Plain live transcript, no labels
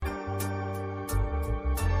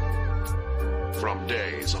From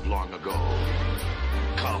days of long ago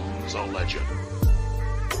comes a legend.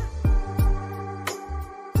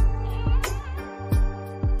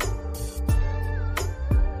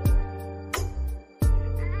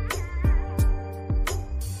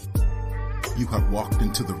 You have walked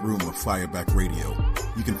into the room of Fireback Radio.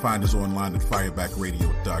 You can find us online at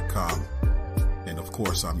firebackradio.com. And of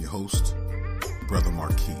course, I'm your host, Brother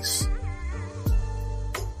Marquise.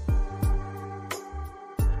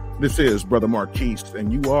 This is Brother Marquise,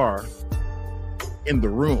 and you are in the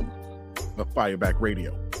room of Fireback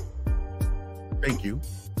Radio. Thank you,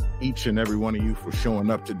 each and every one of you, for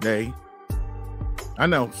showing up today. I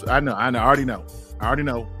already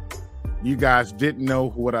know. You guys didn't know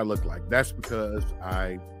what I look like. That's because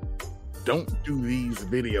I don't do these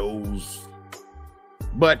videos,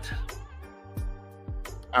 but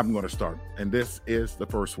I'm going to start, and this is the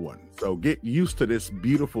first one. So get used to this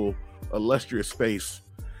beautiful, illustrious space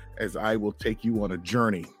as I will take you on a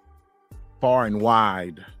journey far and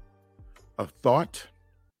wide of thought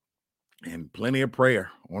and plenty of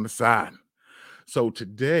prayer on the side. So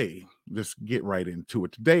today, let's get right into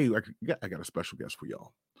it. Today, I got a special guest for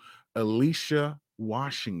y'all, Alyicia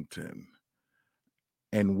Washington.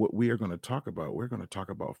 And what we are going to talk about, we're going to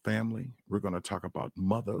talk about family. We're going to talk about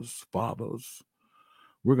mothers, fathers.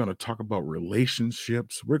 We're going to talk about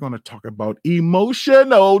relationships. We're going to talk about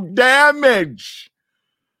emotional damage.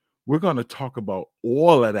 We're going to talk about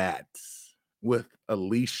all of that with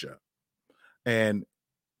Alyicia. And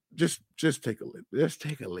just take a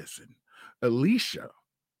listen. Alyicia,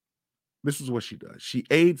 this is what she does. She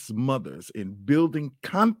aids mothers in building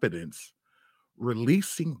confidence,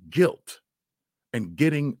 releasing guilt, and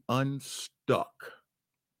getting unstuck.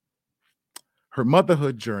 Her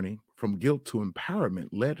motherhood journey from guilt to empowerment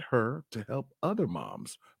led her to help other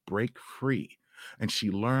moms break free. And she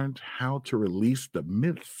learned how to release the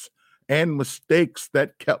myths and mistakes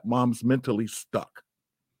that kept moms mentally stuck.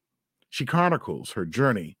 She chronicles her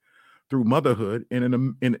journey through motherhood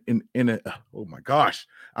in oh my gosh,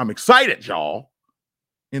 I'm excited, y'all,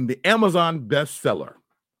 in the Amazon bestseller.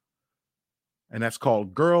 And that's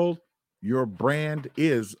called Girl, Your Brand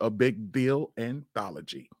is a Big Deal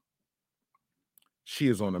anthology. She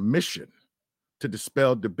is on a mission to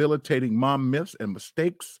dispel debilitating mom myths and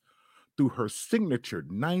mistakes through her signature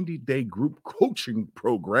 90-day group coaching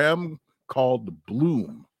program called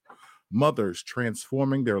Bloom. Mothers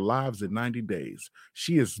transforming their lives in 90 days.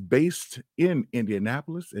 She is based in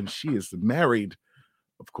Indianapolis, and she is married,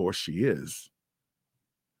 of course she is,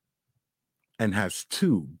 and has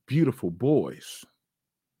 2 beautiful boys.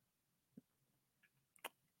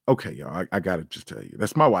 Okay, y'all, I got to just tell you,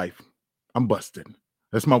 that's my wife. I'm busting.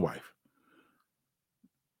 That's my wife.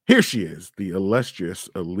 Here she is, the illustrious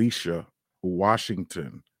Alyicia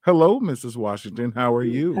Washington. Hello, Mrs. Washington. How are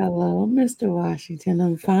you? Hello, Mr. Washington.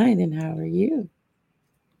 I'm fine, and how are you?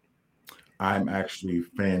 I'm actually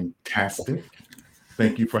fantastic.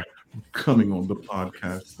 Thank you for coming on the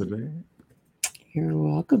podcast today. You're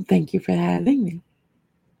welcome. Thank you for having me.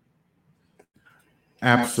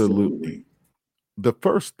 Absolutely. The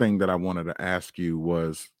first thing that I wanted to ask you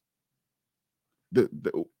was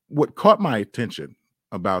what caught my attention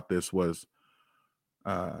about this was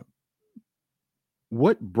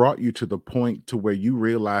what brought you to the point to where you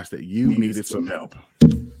realized that you needed some help?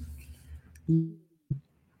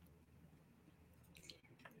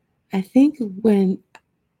 I think when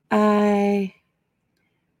I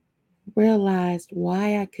realized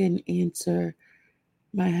why I couldn't answer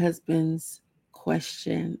my husband's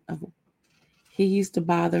question of, he used to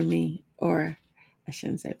bother me, or I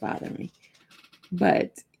shouldn't say bother me,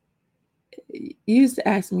 but he used to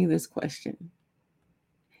ask me this question.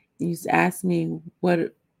 He used to ask me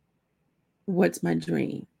what's my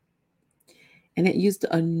dream? And it used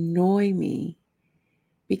to annoy me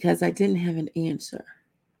because I didn't have an answer.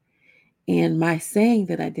 And my saying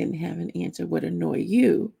that I didn't have an answer would annoy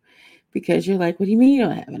you because you're like, what do you mean you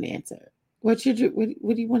don't have an answer? What do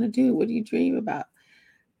you want to do? What do you dream about?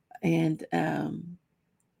 And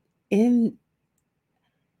in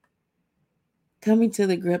coming to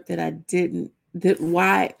the grip that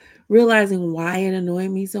realizing why it annoyed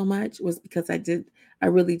me so much was because I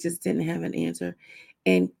really just didn't have an answer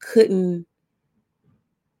and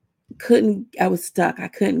I was stuck. I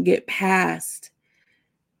couldn't get past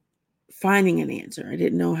finding an answer. I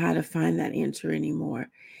didn't know how to find that answer anymore.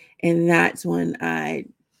 And that's when I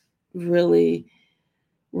really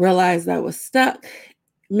realized I was stuck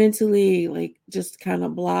mentally, like just kind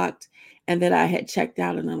of blocked, and that I had checked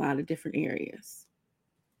out in a lot of different areas.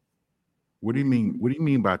 What do you mean? What do you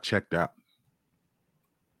mean by checked out?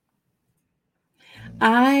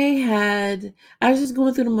 I was just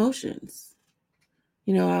going through the motions.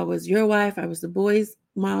 I was your wife, I was the boys'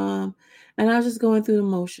 mom, and I was just going through the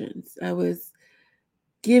motions. I was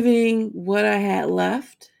giving what I had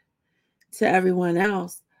left to everyone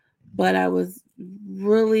else, but I was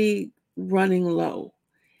really running low.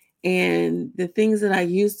 And the things that I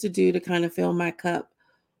used to do to kind of fill my cup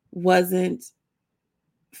wasn't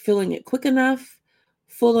filling it quick enough,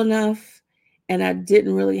 full enough, and I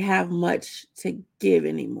didn't really have much to give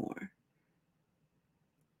anymore.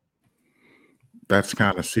 That's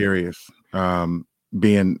kind of serious.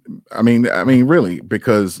 Being, I mean, really,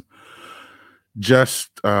 because just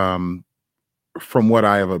from what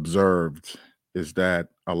I have observed is that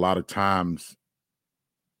a lot of times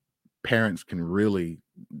parents can really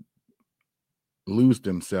lose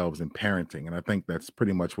themselves in parenting. And I think that's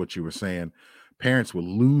pretty much what you were saying. Parents will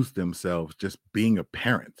lose themselves just being a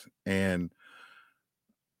parent. And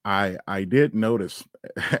I did notice,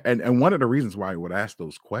 and one of the reasons why I would ask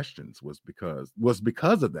those questions was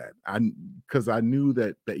because of that. Because I knew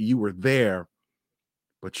that you were there,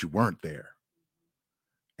 but you weren't there.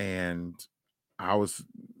 And I was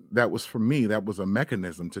that was for me, that was a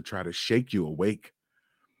mechanism to try to shake you awake,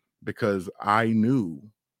 because I knew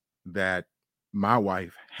that my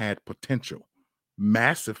wife had potential,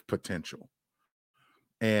 massive potential.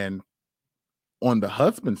 And on the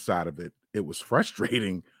husband side of it, it was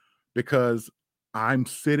frustrating because I'm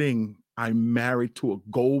married to a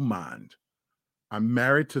gold mine. I'm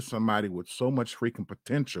married to somebody with so much freaking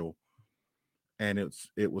potential, and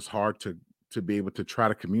it was hard to be able to try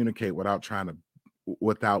to communicate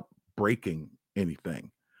without breaking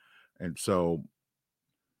anything. And so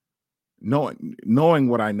knowing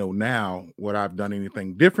what I know now, would I've done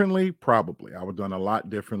anything differently? Probably. I would have done a lot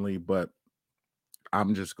differently, but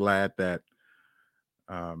I'm just glad that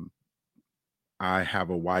um, I have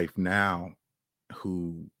a wife now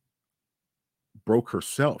who broke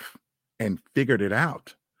herself and figured it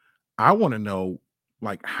out. I want to know,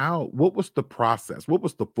 like, what was the process? What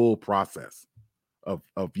was the full process of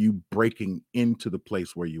you breaking into the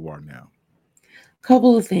place where you are now?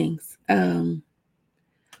 Couple of things.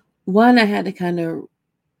 One, I had to kind of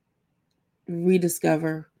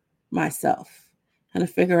rediscover myself, kind of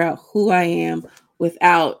figure out who I am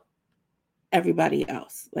without everybody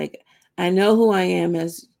else. Like, I know who I am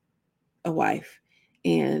as a wife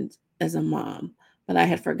and as a mom, but I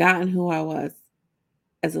had forgotten who I was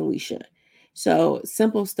as Alyicia. So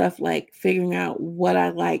simple stuff like figuring out what I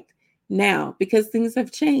liked now, because things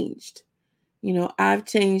have changed. I've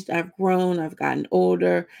changed, I've grown, I've gotten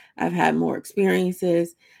older, I've had more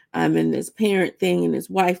experiences. I'm in this parent thing and this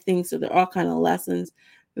wife thing. So there are all kind of lessons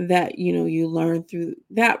that, you learn through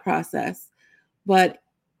that process. But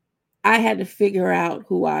I had to figure out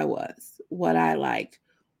who I was, what I liked,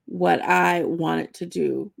 what I wanted to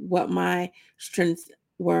do, what my strengths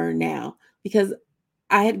were now, because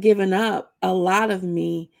I had given up a lot of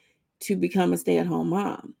me to become a stay-at-home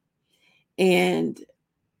mom. And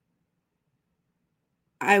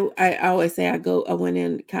I always say I went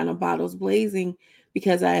in kind of bottles blazing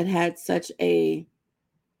because I had had such a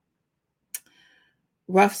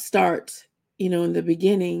rough start, in the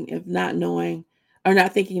beginning of not knowing or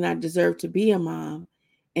not thinking I deserved to be a mom.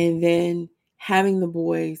 And then having the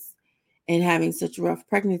boys and having such rough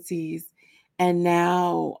pregnancies. And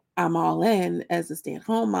now I'm all in as a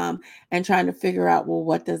stay-at-home mom and trying to figure out, well,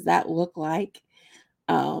 what does that look like?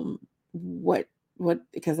 Um, what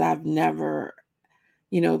because I've never,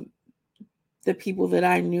 you know, the people that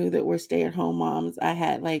I knew that were stay-at-home moms, I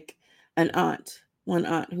had like one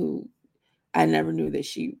aunt who I never knew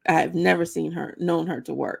that I've never known her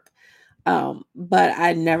to work. But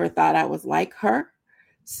I never thought I was like her.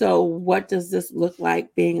 So what does this look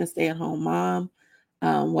like being a stay-at-home mom?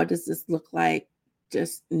 What does this look like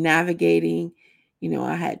just navigating?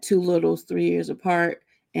 I had two littles 3 years apart,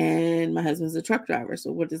 and my husband's a truck driver.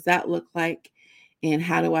 So what does that look like? And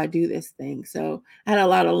how do I do this thing? So I had a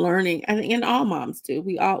lot of learning. I think, and all moms do.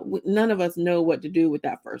 None of us know what to do with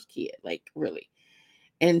that first kid, like really.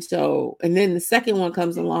 And then the second one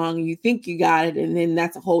comes along, you think you got it, and then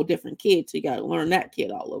that's a whole different kid. So you got to learn that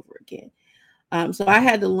kid all over again. So I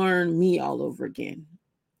had to learn me all over again.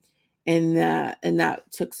 And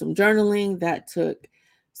that took some journaling, that took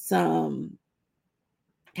some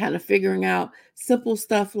kind of figuring out simple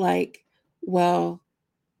stuff like, well,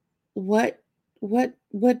 what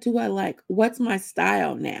what do I like? What's my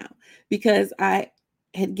style now? Because I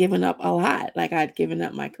had given up a lot. Like I'd given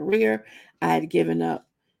up my career, I had given up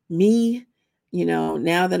me.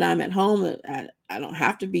 Now that I'm at home, I don't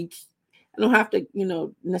have to be I don't have to,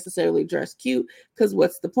 necessarily dress cute, because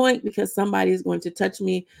what's the point? Because somebody is going to touch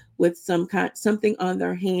me with something on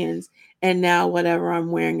their hands, and now whatever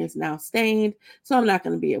I'm wearing is now stained. So I'm not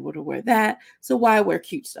going to be able to wear that. So why wear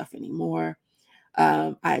cute stuff anymore?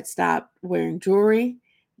 I had stopped wearing jewelry.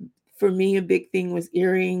 For me, a big thing was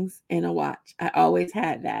earrings and a watch. I always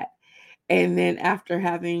had that. And then after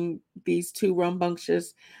having these two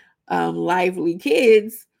rambunctious, lively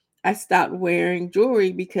kids, I stopped wearing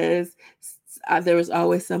jewelry because there was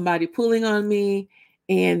always somebody pulling on me,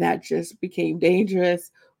 and that just became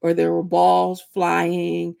dangerous. Or there were balls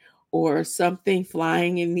flying, or something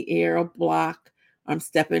flying in the air, a block. I'm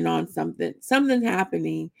stepping on something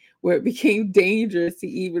happening where it became dangerous to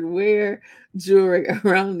even wear jewelry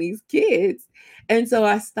around these kids. And so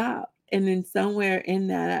I stopped. And then somewhere in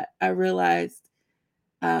that, I realized,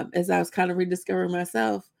 as I was kind of rediscovering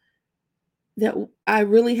myself, that I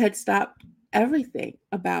really had stopped everything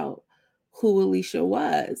about who Alyicia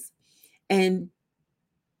was. And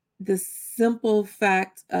the simple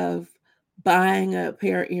fact of buying a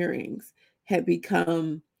pair of earrings had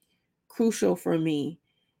become crucial for me.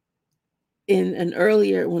 In an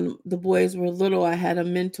earlier, when the boys were little, I had a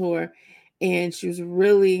mentor, and she was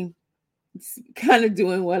really kind of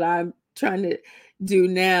doing what I'm trying to do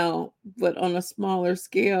now, but on a smaller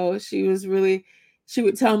scale. She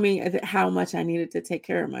would tell me how much I needed to take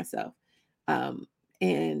care of myself. Um,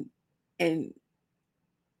 and and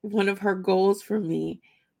one of her goals for me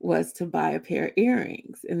was to buy a pair of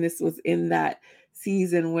earrings. And this was in that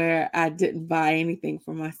season where I didn't buy anything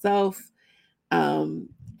for myself.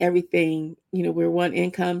 Everything, we're one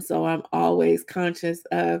income, so I'm always conscious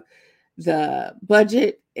of the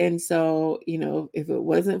budget. And so, if it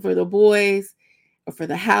wasn't for the boys or for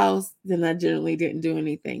the house, then I generally didn't do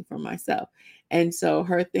anything for myself. And so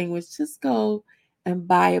her thing was just go and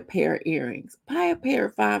buy a pair of earrings, buy a pair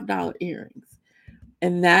of $5 earrings.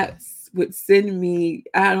 And that would send me,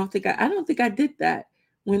 I don't think I did that.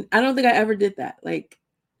 I don't think I ever did that. Like,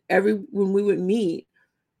 when we would meet,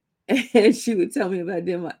 and she would tell me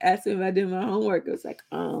if ask me if I did my homework. It was like,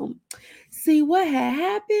 see what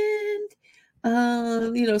had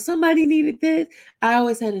happened. Somebody needed this. I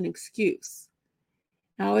always had an excuse.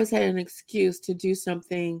 To do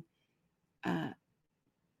something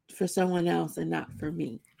for someone else and not for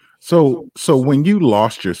me. So when you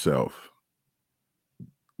lost yourself,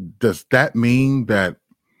 does that mean that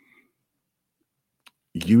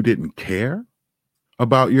you didn't care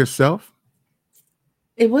about yourself?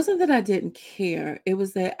 It wasn't that I didn't care. It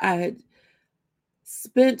was that I had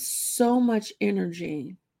spent so much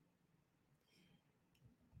energy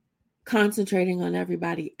concentrating on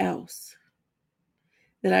everybody else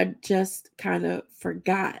that I just kind of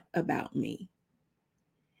forgot about me.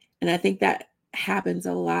 And I think that happens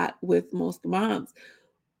a lot with most moms.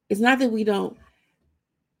 It's not that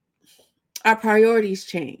our priorities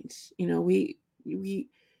change. We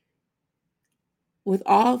with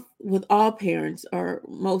all parents, or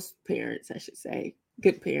most parents, I should say,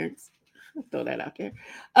 good parents, I'll throw that out there.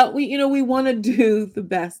 We want to do the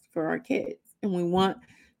best for our kids, and we want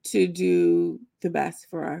to do the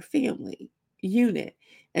best for our family unit.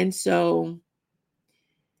 And so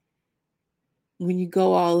when you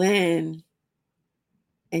go all in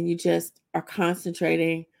and you just are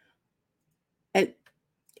concentrating,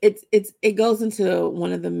 it goes into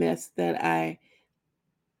one of the myths that I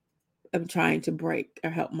am trying to break, or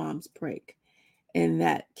help moms break, and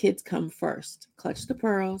that kids come first. Clutch the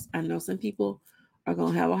pearls. I know some people are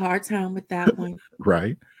going to have a hard time with that one.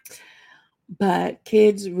 Right. But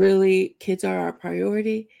kids are our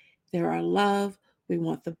priority. They're our love. We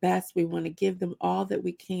want the best. We want to give them all that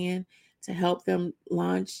we can to help them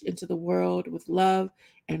launch into the world with love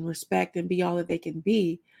and respect and be all that they can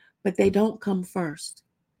be. But they don't come first.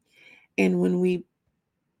 And when we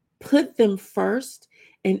put them first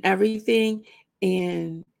in everything,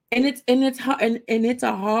 and it's hard, and it's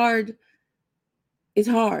hard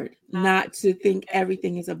not to think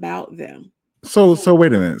everything is about them. So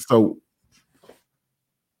wait a minute. So,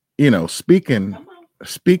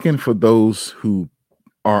 speaking for those who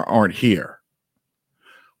aren't here,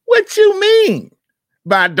 what you mean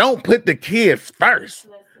by don't put the kids first?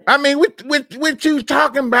 I mean, what you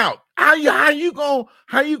talking about? How you gonna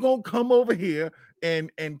come over here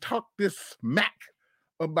and talk this smack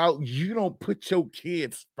about you don't put your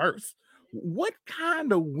kids first? What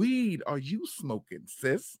kind of weed are you smoking,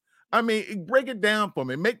 sis? I mean, break it down for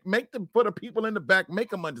me. Make them, for the people in the back, make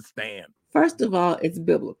them understand. First of all, it's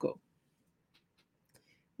biblical.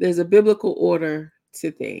 There's a biblical order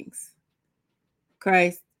to things.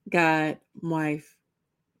 Christ, God, wife,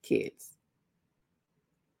 kids.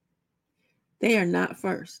 They are not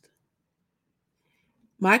first.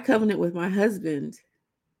 my covenant with my husband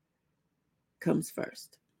comes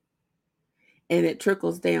first, and it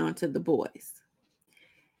trickles down to the boys.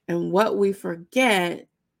 And what we forget,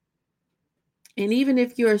 and even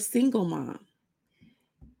if you're a single mom,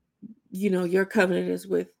 your covenant is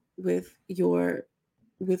with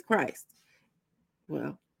Christ.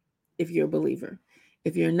 Well, if you're a believer.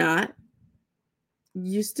 If you're not,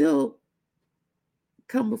 you still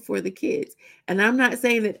come before the kids. And I'm not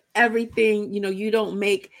saying that everything, you don't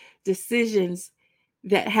make decisions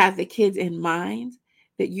that have the kids in mind,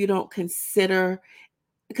 that you don't consider,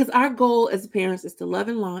 because our goal as parents is to love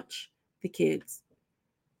and launch the kids,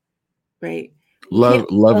 right? Love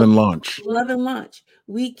and launch. Love and launch.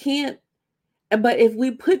 We can't, but if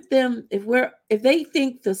we put them, if they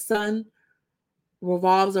think the sun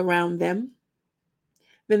revolves around them,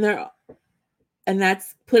 then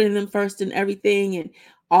that's putting them first in everything, and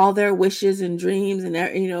all their wishes and dreams,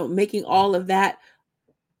 and making all of that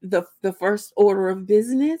the first order of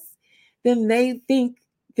business, then they think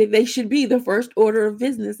that they should be the first order of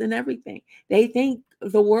business in everything. They think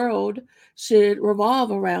the world should revolve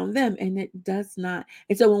around them, and it does not.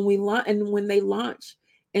 And so when they launch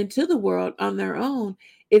into the world on their own,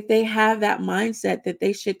 if they have that mindset that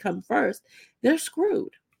they should come first, they're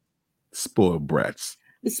screwed. Spoiled brats.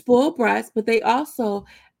 The spoiled brats, but they also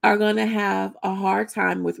are going to have a hard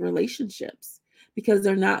time with relationships, because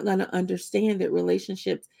they're not going to understand that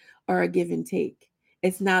relationships are a give and take.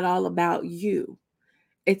 It's not all about you.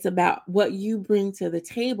 It's about what you bring to the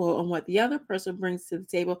table and what the other person brings to the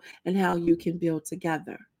table, and how you can build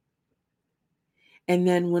together. And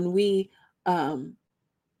then when we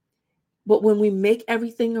make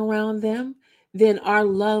everything around them, then our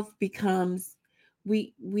love becomes,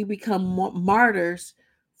 we become martyrs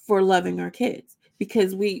for loving our kids,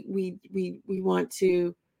 because we want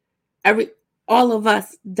to, all of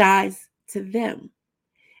us dies to them.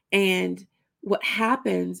 And what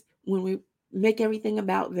happens when we make everything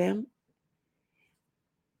about them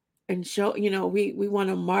and show, we want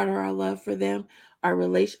to martyr our love for them, our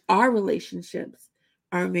relationships,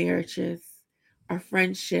 our marriages, our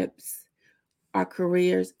friendships, our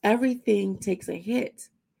careers, everything takes a hit,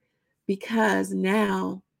 because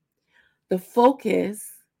now the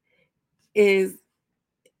focus is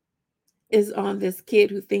on this kid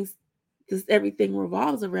who thinks everything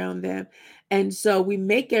revolves around them. And so we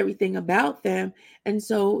make everything about them. And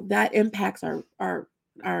so that impacts our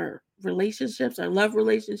relationships, our love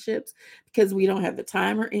relationships, because we don't have the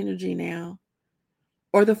time or energy now,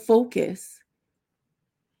 or the focus.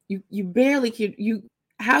 You barely can,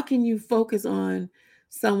 how can you focus on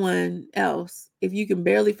someone else if you can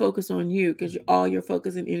barely focus on you, because all your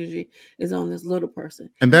focus and energy is on this little person?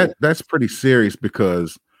 And that's pretty serious,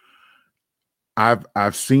 because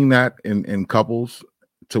I've seen that in couples,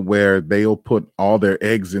 to where they'll put all their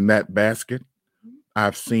eggs in that basket.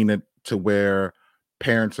 I've seen it to where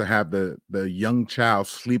parents will have the young child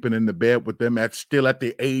sleeping in the bed with them still at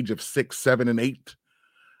the age of 6, 7, and 8.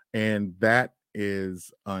 And that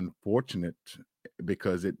is unfortunate,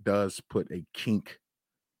 because it does put a kink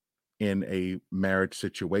in a marriage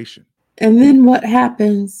situation. And then what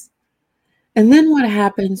happens? And then what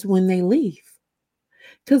happens when they leave?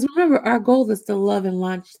 Because remember, our goal is to love and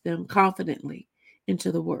launch them confidently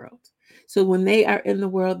into the world. So when they are in the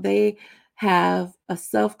world, they have a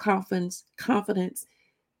confidence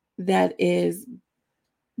that is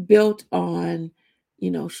built on,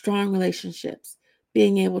 strong relationships,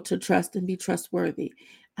 being able to trust and be trustworthy.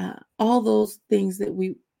 All those things that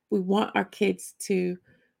we want our kids to,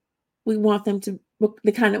 we want them to,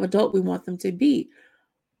 the kind of adult we want them to be.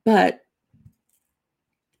 But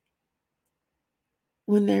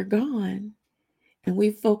when they're gone, and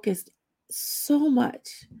we focused so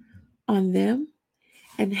much on them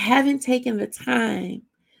and haven't taken the time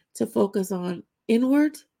to focus on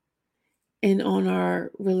inward and on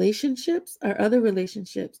our relationships, our other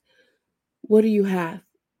relationships, what do you have?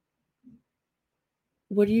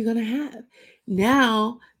 What are you going to have?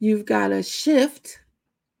 Now you've got to shift,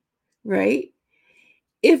 right?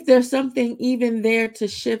 If there's something even there to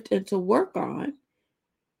shift and to work on,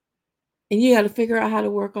 and you got to figure out how to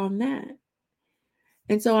work on that.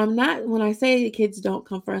 And so when I say the kids don't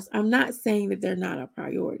come first, I'm not saying that they're not a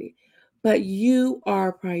priority, but you are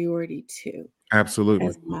a priority too. Absolutely.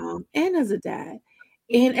 As a mom and as a dad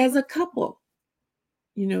and as a couple.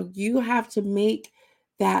 You have to make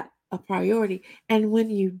that a priority. And when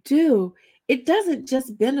you do, it doesn't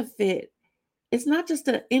just benefit. It's not just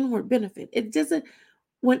an inward benefit. It doesn't.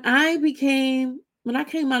 When I came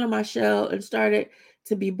out of my shell and started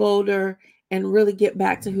to be bolder and really get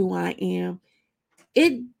back to who I am,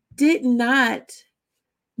 it did not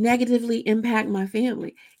negatively impact my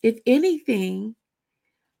family. If anything,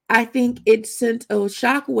 I think it sent a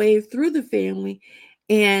shockwave through the family,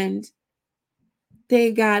 and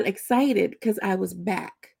they got excited because I was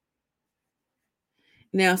back.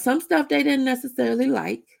 Now, some stuff they didn't necessarily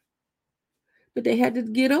like, but they had to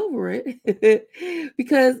get over it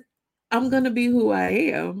because I'm going to be who I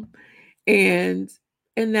am. And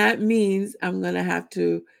that means I'm going to have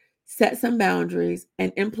to set some boundaries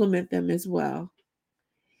and implement them as well,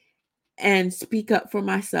 and speak up for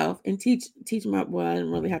myself and teach my, well, I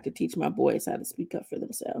didn't really have to teach my boys how to speak up for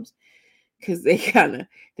themselves because they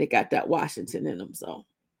got that Washington in them. So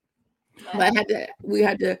but we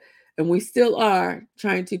had to, and we still are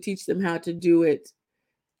trying to teach them how to do it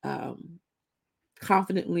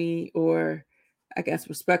confidently, or I guess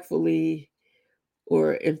respectfully,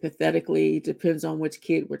 or empathetically, depends on which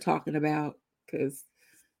kid we're talking about, because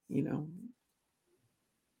you know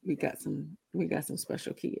we got some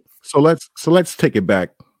special kids. So let's take it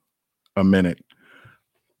back a minute,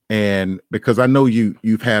 and because I know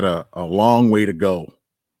you've had a long way to go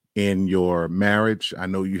in your marriage. I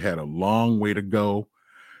know you had a long way to go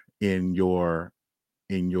in your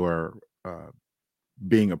uh,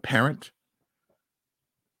 being a parent,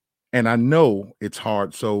 and I know it's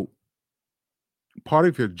hard. So part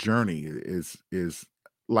of your journey is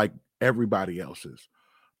like everybody else's.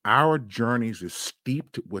 Our journeys is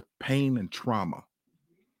steeped with pain and trauma,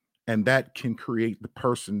 and that can create the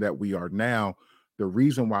person that we are now. The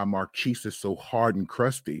reason why Marquise is so hard and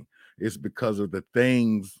crusty is because of the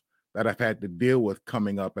things that I've had to deal with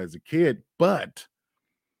coming up as a kid. But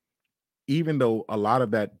even though a lot of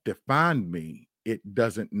that defined me, it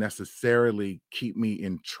doesn't necessarily keep me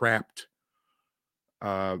entrapped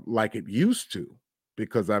like it used to,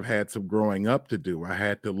 because I've had some growing up to do. I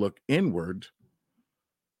had to look inward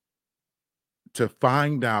to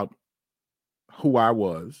find out who I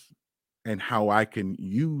was and how I can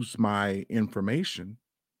use my information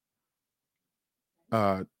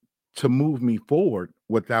uh, to move me forward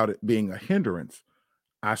without it being a hindrance.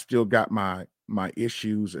 I still got my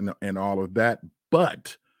issues and all of that,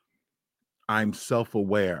 but I'm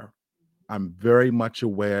self-aware. I'm very much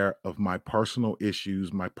aware of my personal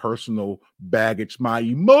issues, my personal baggage, my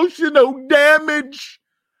emotional damage.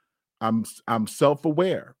 I'm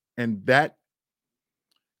self-aware, and that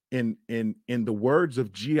in the words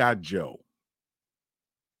of G.I. Joe,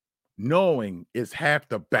 knowing is half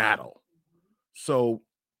the battle. So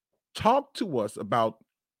talk to us about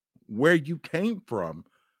where you came from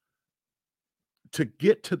to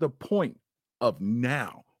get to the point of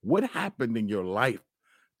now. What happened in your life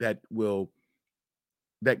that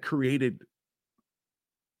created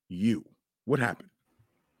you? What happened?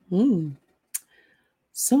 Mm,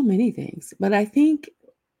 so many things, but I think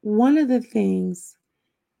one of the things,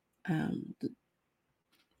 um,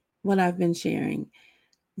 what I've been sharing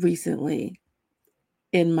recently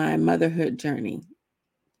in my motherhood journey,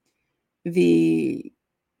 the,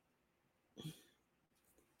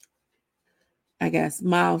 I guess,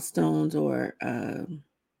 milestones or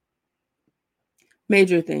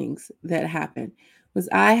major things that happened was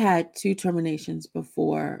I had 2 terminations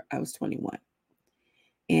before I was 21.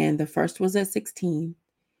 And the first was at 16.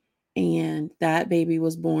 And that baby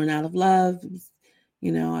was born out of love.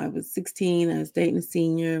 I was 16. I was dating a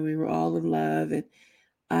senior. We were all in love. And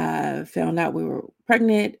I found out we were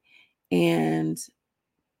pregnant and,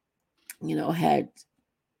 had,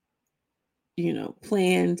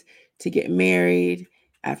 planned to get married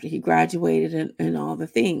after he graduated and all the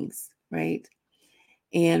things, right?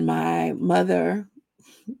 And my mother,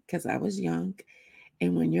 because I was young,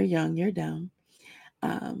 and when you're young, you're dumb.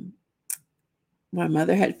 My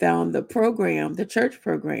mother had found the church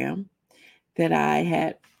program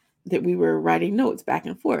that we were writing notes back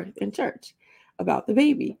and forth in church about the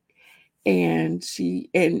baby. And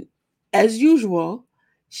as usual,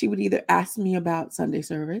 she would either ask me about Sunday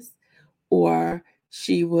service, or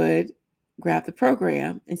she would grab the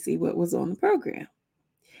program and see what was on the program.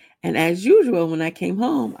 And as usual, when I came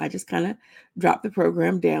home, I just kind of dropped the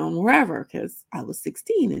program down wherever, because I was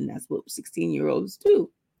 16 and that's what 16-year-olds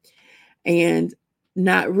do. And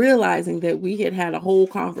not realizing that we had a whole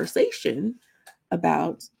conversation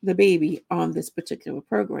about the baby on this particular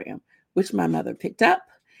program, which my mother picked up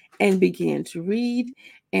and began to read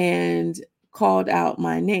and called out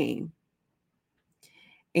my name.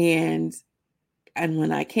 And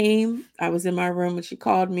when I came, I was in my room and she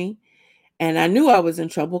called me, and I knew I was in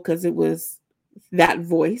trouble because it was that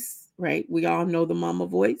voice, right? We all know the mama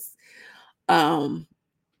voice. And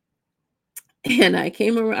I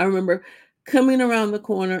remember coming around the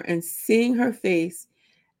corner and seeing her face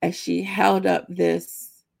as she held up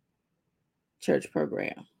this church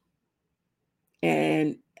program.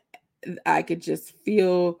 And I could just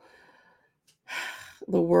feel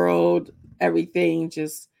the world, everything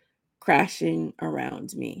just crashing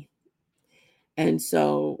around me. And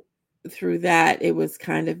so through that, it was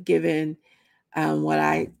kind of given what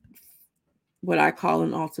I call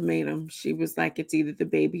an ultimatum. She was like, it's either the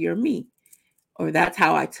baby or me, or that's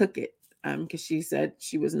how I took it. Because she said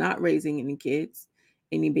she was not raising any kids,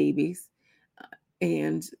 any babies.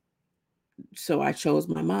 And so I chose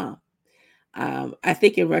my mom. I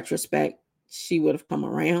think in retrospect, she would have come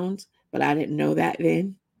around, but I didn't know that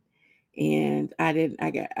then. And I didn't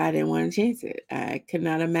want to chance it. I could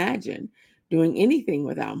not imagine doing anything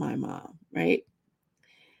without my mom, right?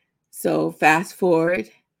 So fast forward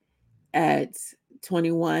at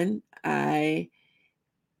 21, I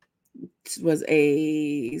was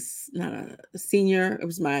not a senior. It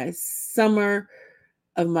was my summer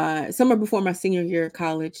before my senior year of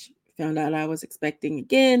college. Found out I was expecting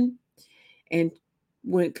again and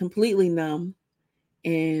went completely numb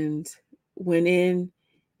and went in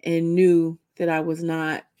and knew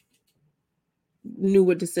that knew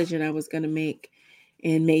what decision I was going to make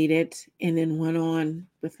and made it, and then went on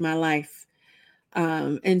with my life.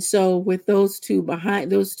 And so with those two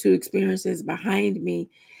experiences behind me,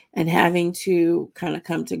 and having to kind of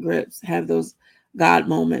come to grips, have those God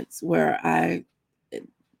moments where I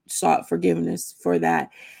sought forgiveness for that,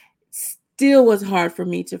 still was hard for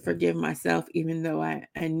me to forgive myself, even though I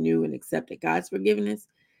knew and accepted God's forgiveness.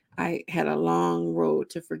 I had a long road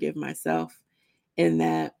to forgive myself in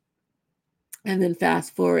that. And then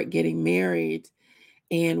fast forward, getting married,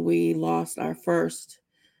 and we lost our first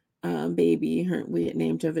baby. We had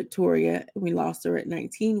named her Victoria. We lost her at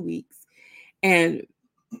 19 weeks. And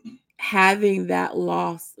having that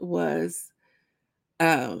loss was,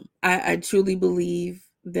 I truly believe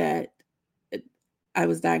that I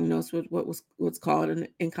was diagnosed with what's called an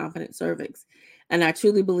incompetent cervix. And I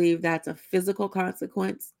truly believe that's a physical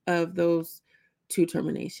consequence of those two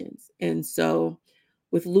terminations. And so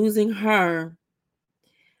with losing her,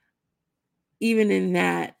 even in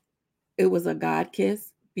that, it was a God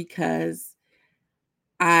kiss, because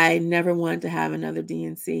I never wanted to have another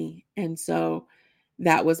DNC. And so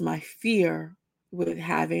that was my fear with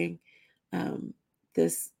having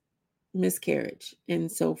this miscarriage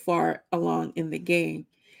and so far along in the game.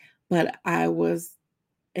 But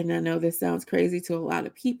and I know this sounds crazy to a lot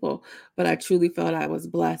of people, but I truly felt I was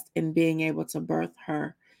blessed in being able to birth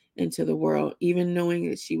her into the world, even knowing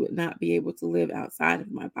that she would not be able to live outside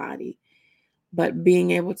of my body. But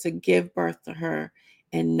being able to give birth to her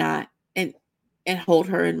and hold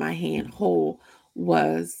her in my hand whole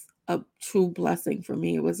was a true blessing for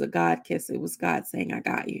me. It was a God kiss. It was God saying, I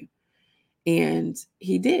got you. And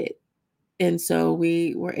he did. And so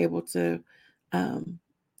we were able to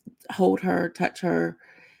hold her, touch her,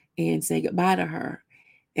 and say goodbye to her.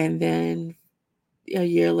 And then a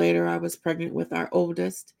year later, I was pregnant with our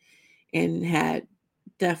oldest and had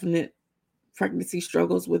definite pregnancy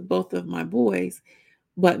struggles with both of my boys.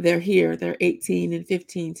 But they're here. They're 18 and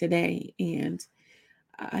 15 today. And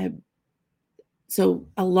so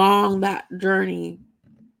along that journey,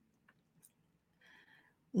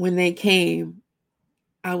 when they came,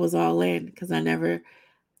 I was all in, because I never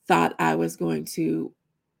thought I was going to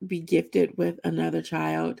be gifted with another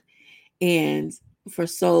child. And for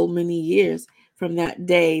so many years, from that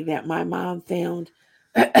day that my mom found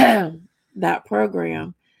that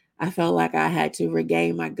program, I felt like I had to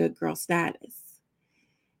regain my good girl status.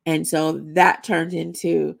 And so that turned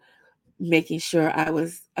into making sure I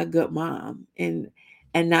was a good mom, and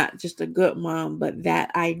not just a good mom, but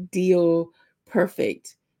that ideal,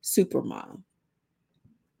 perfect super mom.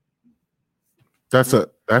 That's a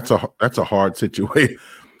hard situation.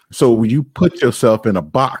 So you put yourself in a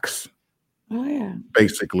box. Oh yeah.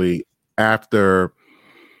 Basically, after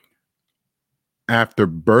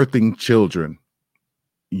birthing children,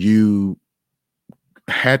 you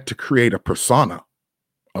had to create a persona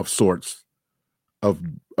of sorts, of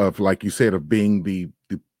like you said, of being the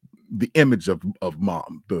image of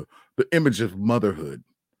mom, the image of motherhood.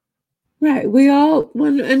 Right. We all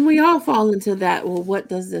fall into that. Well, what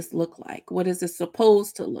does this look like? What is this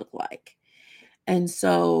supposed to look like? And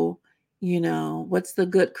so, what's the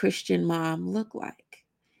good Christian mom look like?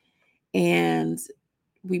 And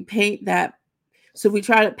we paint that. So we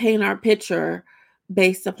try to paint our picture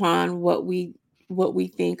based upon what we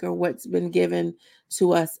think, or what's been given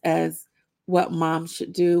to us as what mom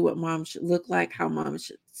should do, what mom should look like, how mom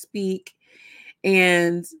should speak.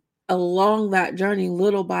 And along that journey,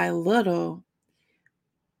 little by little,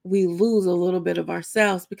 we lose a little bit of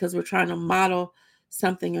ourselves, because we're trying to model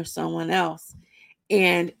something or someone else.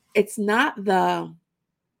 And it's not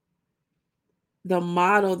the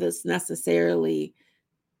model that's necessarily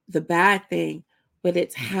the bad thing, but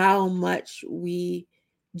it's how much we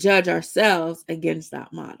judge ourselves against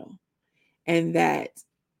that model. And that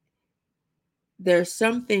there's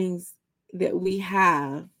some things that we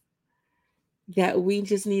have that we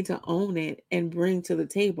just need to own it and bring to the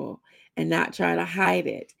table and not try to hide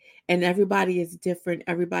it. And everybody is different.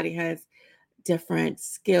 Everybody has different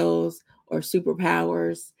skills or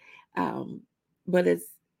superpowers. Um, but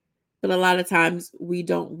a lot of times we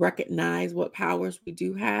don't recognize what powers we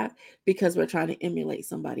do have because we're trying to emulate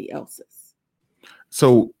somebody else's.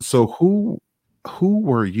 So who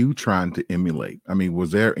were you trying to emulate? I mean,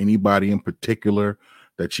 was there anybody in particular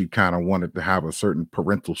that you kind of wanted to have a certain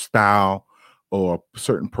parental style or a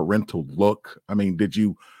certain parental look? I mean, did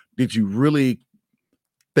you really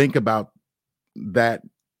think about that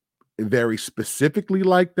very specifically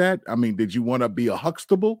like that? I mean, did you want to be a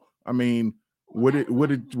Huxtable? I mean, what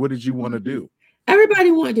did you want to do?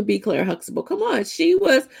 Everybody wanted to be Claire Huxtable. Come on, she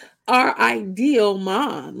was our ideal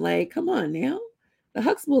mom. Like, come on now, the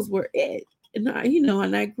Huxtables were it, and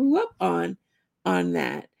I grew up on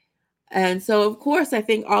that. And so, of course, I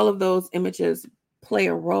think all of those images play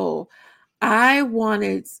a role. I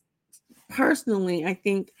wanted, personally, I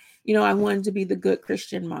think, I wanted to be the good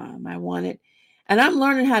Christian mom. And I'm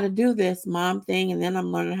learning how to do this mom thing, and then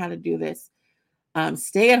I'm learning how to do this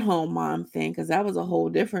stay-at-home mom thing, because that was a whole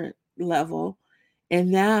different level.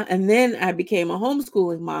 And then I became a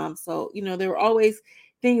homeschooling mom. So, there were always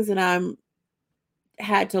things that I'm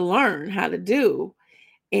had to learn how to do.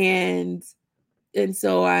 And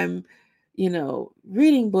so I'm,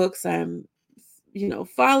 reading books, I'm,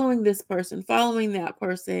 following this person, following that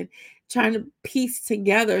person, trying to piece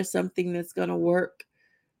together something that's going to work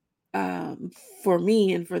for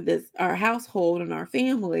me and for our household and our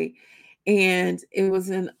family. And it was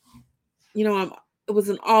it was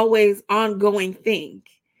an always ongoing thing.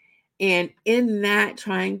 And in that,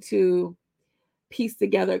 trying to piece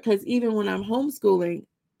together, because even when I'm homeschooling,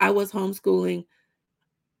 I was homeschooling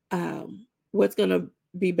what's going to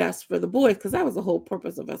be best for the boys, because that was the whole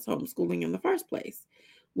purpose of us homeschooling in the first place,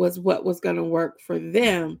 was what was going to work for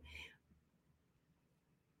them.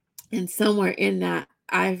 And somewhere in that,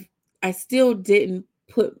 I still didn't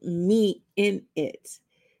put me in it.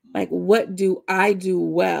 Like, what do I do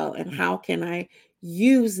well, and how can I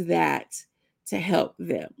use that to help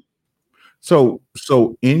them? So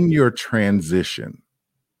in your transition,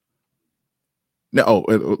 no,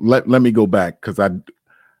 let me go back, because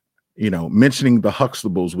mentioning the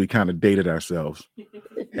Huxtables, we kind of dated ourselves.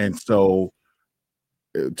 And so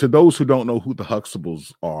to those who don't know who the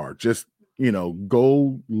Huxtables are, just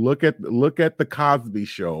go look at the Cosby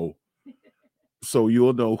Show, so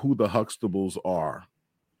you'll know who the Huxtables are.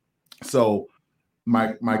 So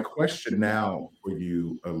my question now for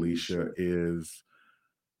you, Alyicia, is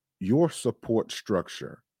your support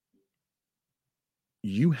structure.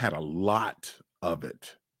 You had a lot of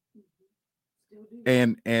it,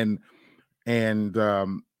 and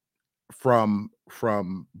from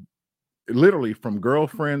literally from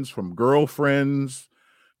girlfriends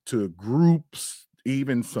to groups,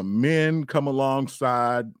 even some men come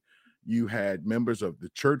alongside. You had members of the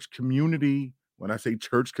church community. When I say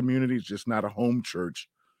church community, it's just not a home church.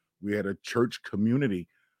 We had a church community.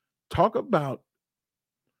 Talk about,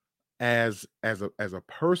 as a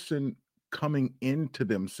person coming into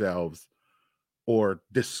themselves or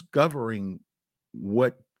discovering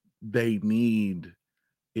what they need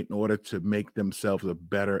in order to make themselves a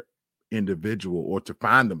better individual, or to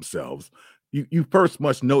find themselves. You first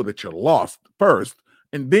must know that you're lost first,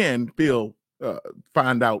 and then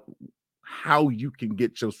find out how you can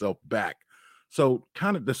get yourself back. So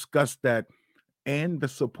kind of discuss that and the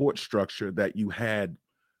support structure that you had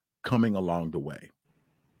coming along the way.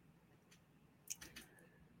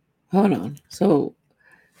 Hold on. So,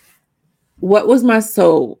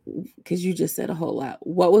 because you just said a whole lot.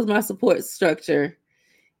 What was my support structure?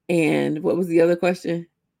 And what was the other question?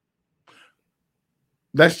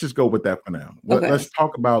 Let's just go with that for now. Okay. Let's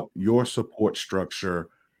talk about your support structure.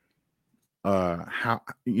 How,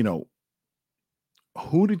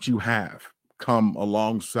 who did you have come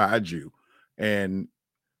alongside you and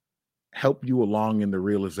help you along in the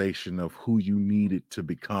realization of who you needed to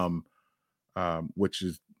become, which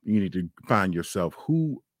is, you need to find yourself.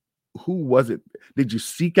 Who was it? Did you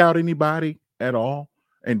seek out anybody at all?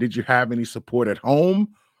 And did you have any support at home?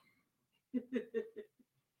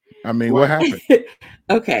 I mean, what happened?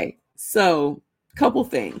 Okay, so couple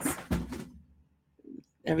things.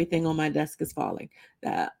 Everything on my desk is falling.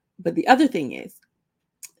 But the other thing is,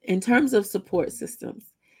 in terms of support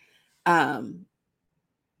systems, I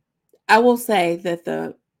will say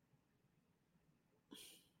that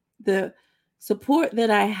the support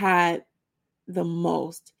that I had the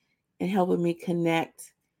most in helping me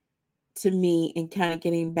connect to me and kind of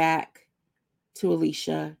getting back to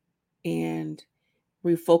Alyicia and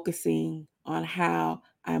refocusing on how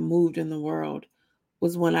I moved in the world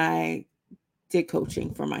was when I did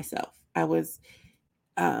coaching for myself.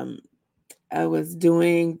 Um, I was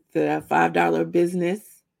doing the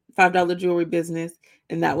 $5 jewelry business,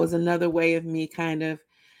 and that was another way of me kind of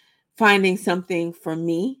finding something for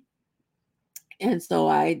me. And so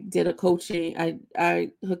I did a coaching.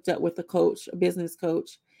 I hooked up with a business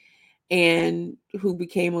coach, and who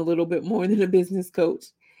became a little bit more than a business coach,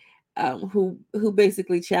 who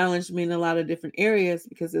basically challenged me in a lot of different areas,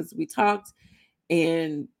 because as we talked,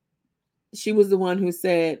 and she was the one who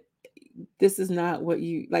said, this is not what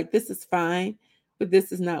you like. This is fine, but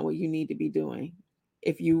this is not what you need to be doing.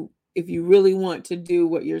 If you really want to do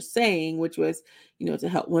what you're saying, which was, to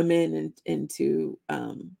help women and to,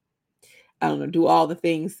 I don't know, do all the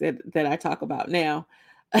things that I talk about now.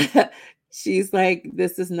 She's like,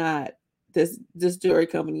 this is not, this jewelry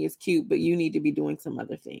company is cute, but you need to be doing some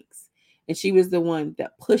other things. And she was the one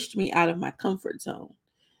that pushed me out of my comfort zone,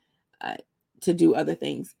 uh, to do other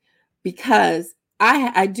things, because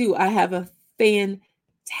I have a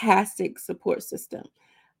fantastic support system.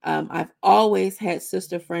 I've always had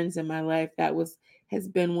sister friends in my life. Has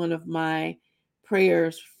been one of my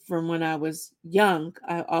prayers from when I was young.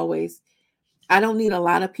 I don't need a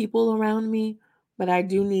lot of people around me, but I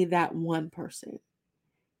do need that one person,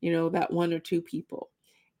 that one or two people.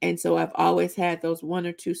 And so I've always had those one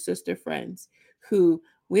or two sister friends who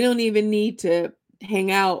we don't even need to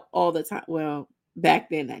hang out all the time. Well, back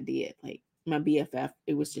then I did. Like my BFF,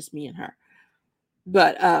 it was just me and her.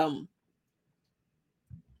 But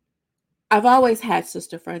I've always had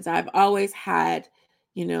sister friends. I've always had,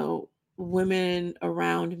 women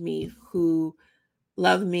around me who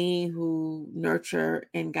love me, who nurture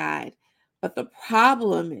and guide. But the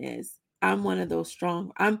problem is I'm one of those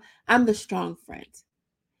I'm the strong friend.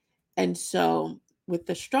 And so with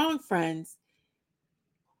the strong friends,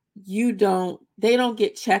 they don't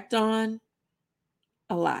get checked on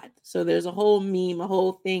a lot. So there's a whole meme, a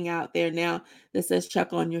whole thing out there now that says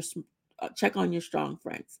check on your strong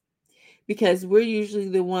friends, because we're usually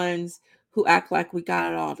the ones who act like we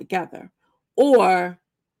got it all together, or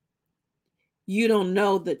you don't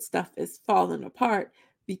know that stuff is falling apart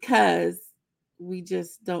because we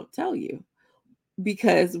just don't tell you,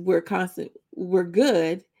 because we're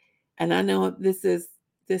good. And I know this is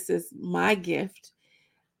my gift.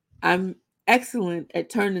 I'm excellent at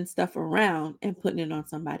turning stuff around and putting it on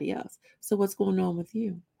somebody else. So what's going on with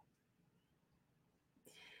you?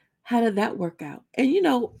 How did that work out? And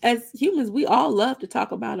as humans, we all love to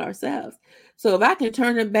talk about ourselves. So if I can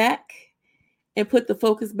turn it back and put the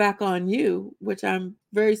focus back on you, which I'm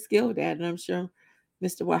very skilled at, and I'm sure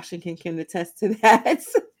Mr. Washington can attest to that.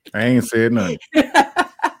 I ain't said nothing.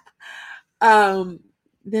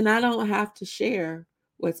 Then I don't have to share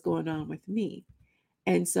what's going on with me.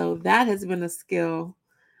 And so that has been a skill,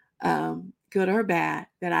 good or bad,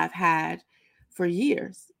 that I've had for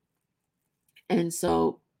years. And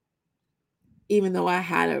so even though I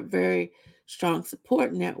had a very strong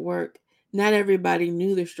support network, not everybody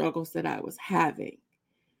knew the struggles that I was having,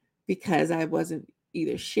 because I wasn't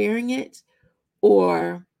either sharing it,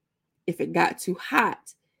 or if it got too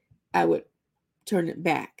hot, I would turn it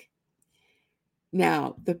back.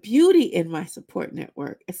 Now, the beauty in my support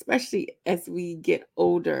network, especially as we get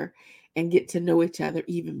older and get to know each other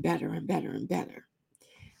even better and better and better,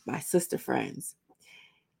 my sister friends,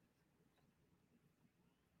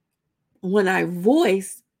 when I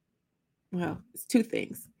voice, well, it's two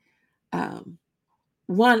things.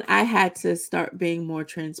 One, I had to start being more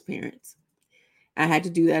transparent. I had to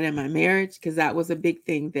do that in my marriage, because that was a big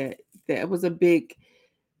thing that was a big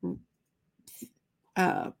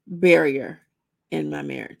barrier in my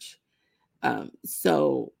marriage.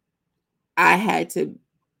 So I had to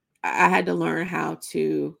learn how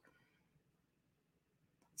to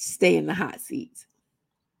stay in the hot seat.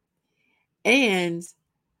 And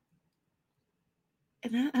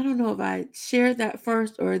I don't know if I shared that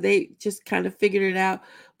first or they just kind of figured it out,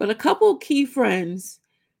 but a couple key friends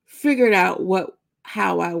figured out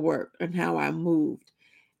how I worked and how I moved.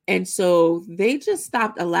 And so they just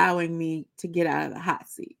stopped allowing me to get out of the hot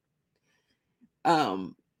seat.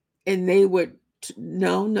 And they would,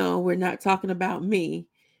 no, we're not talking about me.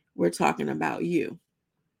 We're talking about you.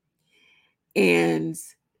 And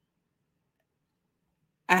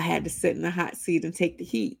I had to sit in the hot seat and take the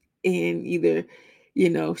heat, and either,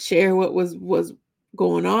 share what was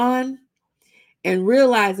going on, and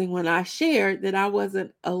realizing when I shared that I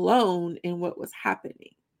wasn't alone in what was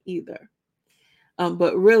happening. either.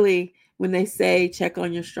 But really, when they say check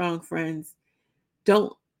on your strong friends,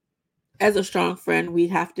 don't, as a strong friend, we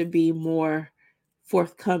have to be more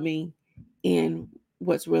forthcoming in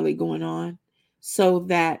what's really going on so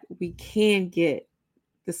that we can get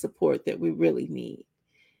the support that we really need,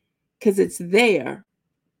 because it's there.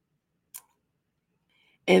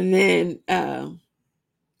 And then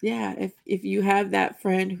yeah, if you have that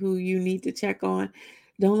friend who you need to check on,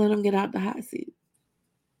 don't let them get out the hot seat.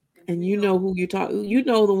 And you know who you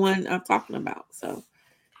know the one I'm talking about. So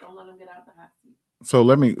don't let them get out the hot seat.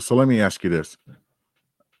 So let me ask you this.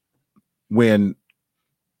 When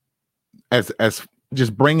as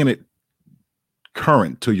just bringing it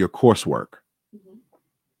current to your coursework,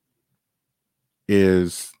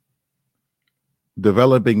 is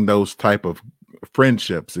developing those type of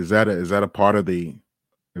friendships, is that a part of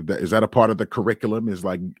the curriculum? Is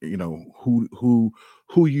like, you know,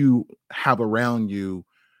 who you have around you,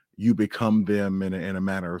 you become them in a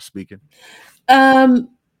manner of speaking?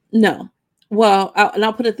 No. Well,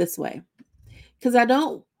 I'll put it this way, because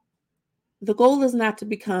the goal is not to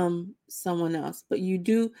become someone else, but you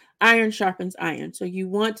do, iron sharpens iron. So you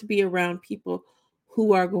want to be around people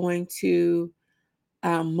who are going to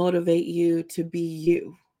motivate you to be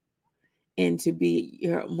you and to be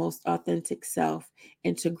your most authentic self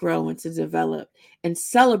and to grow and to develop and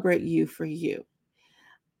celebrate you for you.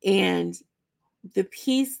 And the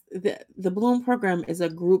Bloom program is a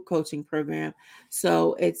group coaching program.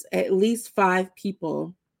 So it's at least 5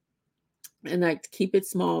 people, and I keep it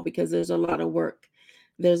small because there's a lot of work.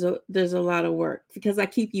 There's a lot of work because I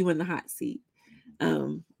keep you in the hot seat,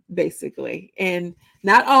 basically, and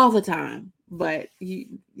not all the time, but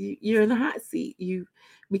you're in the hot seat.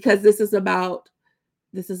 Because this is about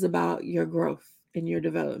your growth and your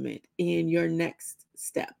development and your next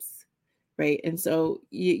steps, right? And so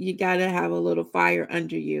you got to have a little fire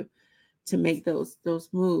under you to make those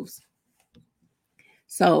moves.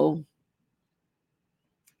 So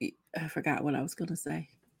I forgot what I was going to say.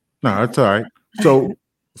 No, that's all right. So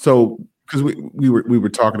because we were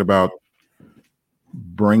talking about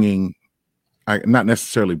bringing, not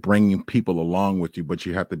necessarily bringing people along with you, but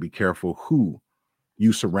you have to be careful who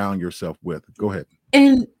you surround yourself with. Go ahead.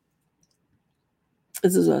 And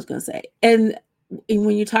this is what I was going to say. And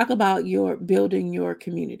when you talk about your building your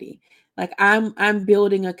community, like I'm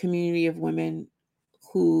building a community of women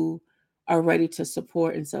who are ready to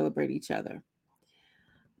support and celebrate each other,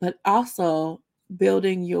 but also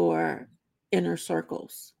building your inner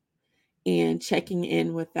circles and checking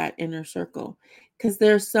in with that inner circle. Because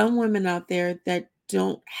there's some women out there that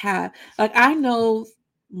don't have, like, I know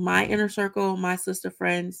my inner circle, my sister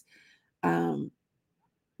friends,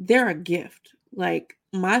 they're a gift. Like,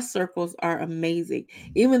 my circles are amazing.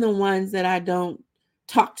 Even the ones that I don't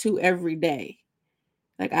talk to every day.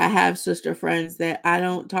 Like, I have sister friends that I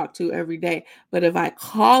don't talk to every day, but if I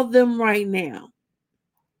call them right now,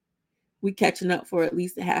 we catching up for at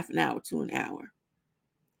least a half an hour to an hour.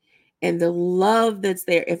 And the love that's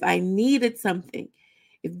there, if I needed something,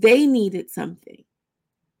 if they needed something,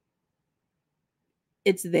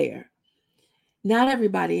 it's there. Not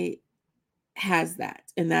everybody has that,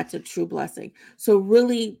 and that's a true blessing. So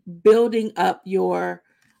really building up your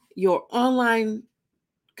online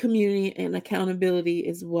community and accountability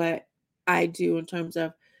is what I do in terms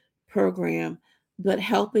of program, but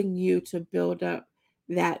helping you to build up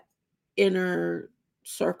that inner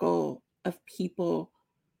circle of people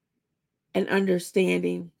and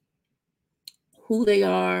understanding who they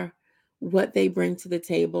are, what they bring to the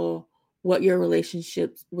table, what your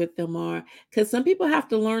relationships with them are. Because some people have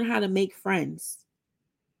to learn how to make friends.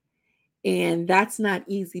 And that's not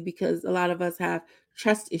easy because a lot of us have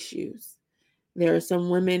trust issues. There are some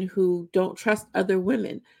women who don't trust other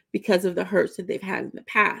women because of the hurts that they've had in the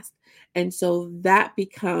past. And so that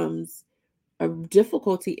becomes a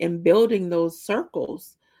difficulty in building those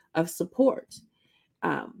circles of support.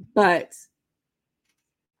 But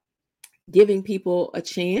giving people a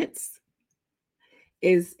chance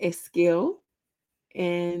is a skill,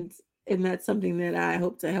 and that's something that I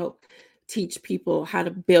hope to help teach people how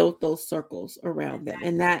to build those circles around them,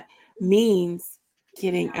 and that means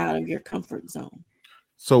getting out of your comfort zone.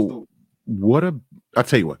 So I'll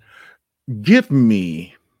tell you what, give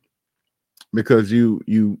me, because you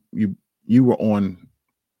were on,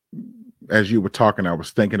 as you were talking, I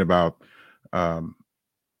was thinking about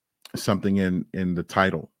something in the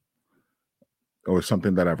title, or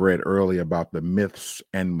something that I've read earlier about the myths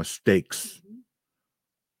and mistakes.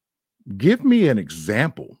 Give me an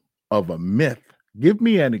example of a myth. Give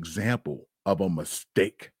me an example of a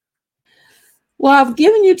mistake. Well, I've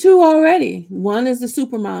given you 2 already. One is the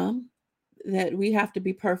supermom. that we have to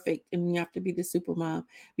be perfect and we have to be the super mom,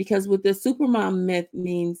 because with the super mom myth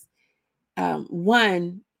means,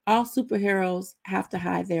 one, all superheroes have to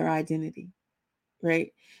hide their identity,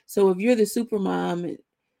 right? So if you're the super mom,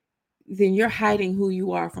 then you're hiding who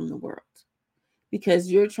you are from the world,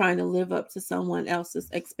 because you're trying to live up to someone else's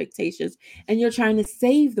expectations, and you're trying to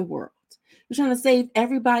save the world. You're trying to save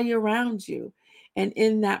everybody around you. And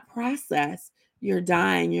in that process, you're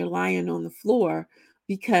dying, you're lying on the floor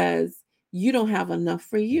because you don't have enough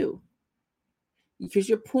for you, because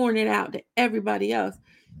you're pouring it out to everybody else.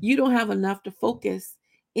 You don't have enough to focus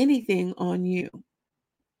anything on you.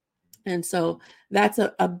 And so that's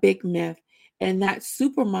a big myth. And that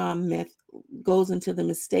supermom myth goes into the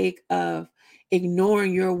mistake of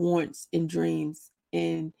ignoring your wants and dreams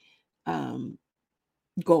and um,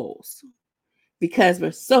 goals, because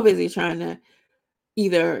we're so busy trying to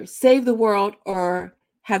either save the world or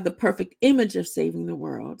have the perfect image of saving the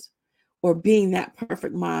world, or being that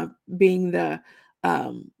perfect mom, being the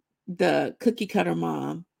cookie cutter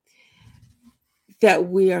mom, that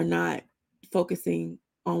we are not focusing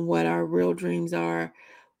on what our real dreams are,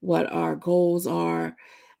 what our goals are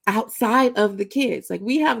outside of the kids. Like,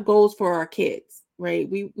 we have goals for our kids, right?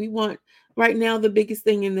 We want, right now, the biggest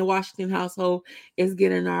thing in the Washington household is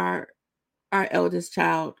getting our eldest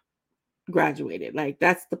child graduated. Like,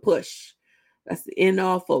 that's the push. That's the end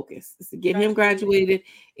all focus. Is to get him graduated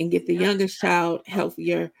and get the youngest child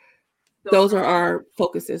healthier. Those are our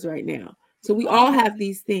focuses right now. So we all have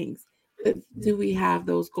these things. But do we have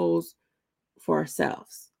those goals for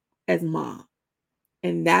ourselves as mom?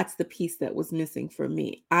 And that's the piece that was missing for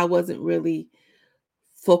me. I wasn't really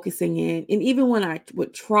focusing in. And even when I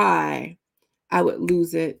would try, I would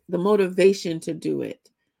lose it. The motivation to do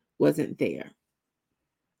it wasn't there.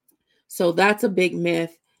 So that's a big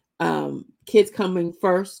myth. Kids coming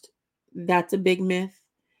first, that's a big myth,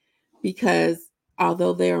 because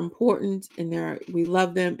although they're important and we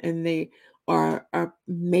love them and they are a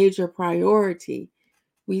major priority,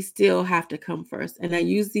 we still have to come first. And I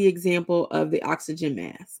use the example of the oxygen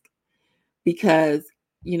mask because,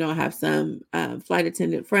 I have some flight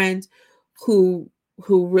attendant friends who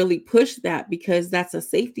really push that, because that's a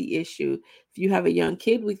safety issue. If you have a young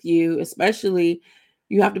kid with you, especially,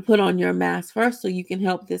 you have to put on your mask first so you can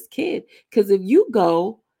help this kid. Because if you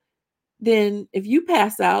go, then if you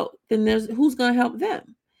pass out, then who's going to help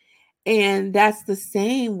them? And that's the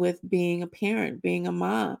same with being a parent, being a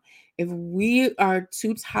mom. If we are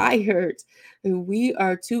too tired, if we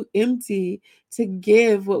are too empty to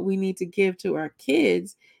give what we need to give to our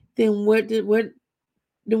kids, then where does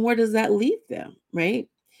that leave them, right?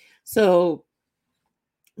 So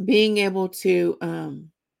being able to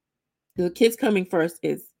the kids coming first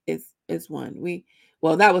is one.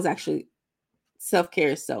 That was actually, self-care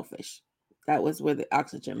is selfish. That was where the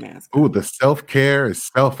oxygen mask. Oh, the self-care is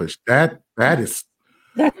selfish. That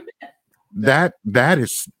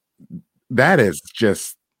is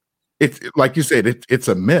just, it's like you said, it's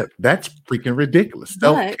a myth. That's freaking ridiculous.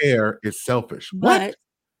 Self-care is selfish. What?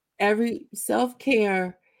 Every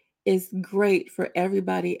self-care is great for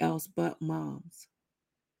everybody else but moms,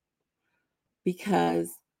 because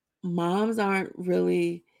moms aren't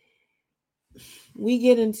really, we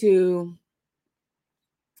get into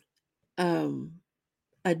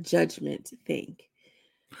a judgment thing.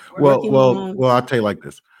 Well, I'll tell you like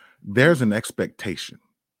this. There's an expectation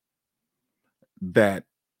that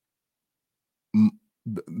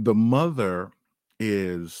the mother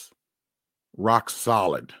is rock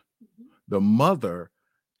solid. The mother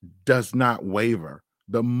does not waver.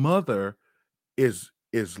 The mother is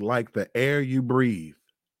like the air you breathe,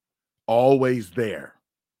 always there,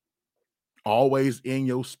 always in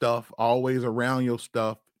your stuff, always around your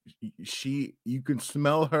stuff. You can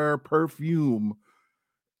smell her perfume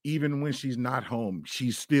even when she's not home.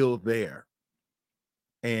 She's still there.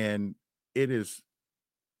 And it's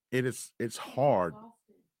hard.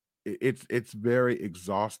 It's very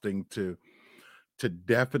exhausting to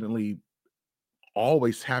definitely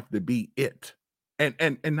always have to be it.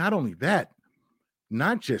 And not only that,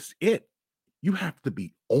 not just it, you have to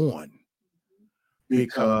be on,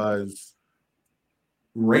 because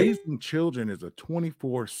raising children is a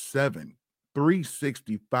 24/7,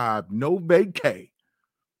 365, no vacay.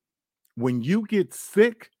 When you get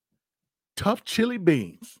sick, tough chili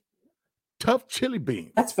beans.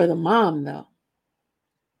 That's for the mom, though.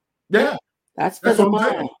 Yeah. That's for the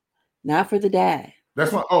mom, not for the dad.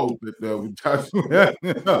 That's why. Oh,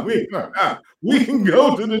 we can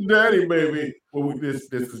go to the daddy, baby. Well, this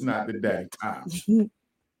is not the daddy time.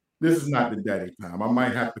 This is not the daddy time. I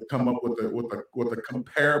might have to come up with a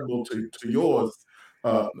comparable to yours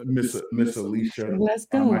Miss Alicia. Let's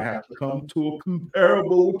I go. might have to come to a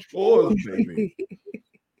comparable chores, baby.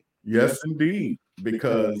 Yes, indeed.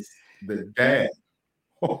 Because the dad,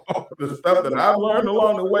 the stuff that I've learned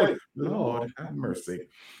along the way, Lord have mercy.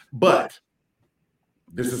 But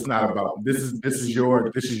this is not about this is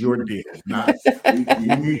your deal. Not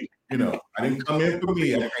we, you know, I didn't come in for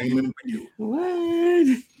me, I came in for you. What?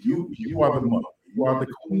 You are the mother, you are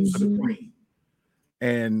the queen supreme.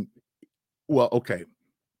 And well, okay,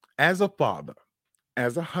 as a father,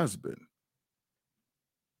 as a husband,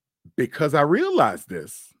 because I realized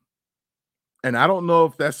this, and I don't know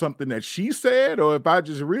if that's something that she said or if I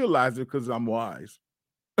just realized it because I'm wise.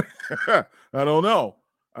 I don't know.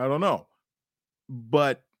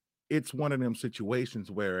 But it's one of them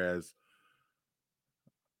situations whereas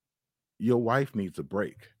your wife needs a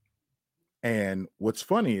break. And what's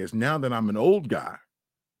funny is now that I'm an old guy,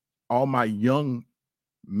 all my young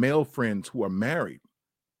male friends who are married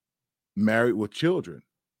with children,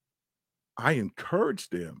 I encourage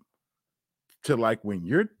them to, like, when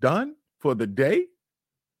you're done for the day,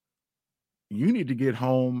 you need to get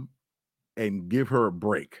home and give her a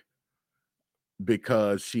break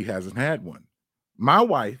because she hasn't had one. My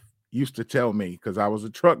wife used to tell me, because I was a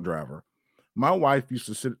truck driver, my wife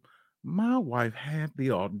had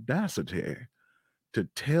the audacity to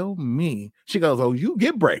tell me, she goes, "Oh, you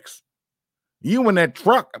get breaks. You in that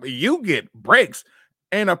truck, I mean, you get breaks."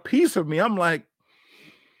 And a piece of me, I'm like,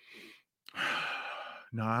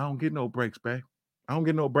 no, I don't get no breaks, babe. I don't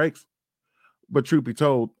get no breaks. But truth be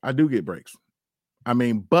told, I do get breaks. I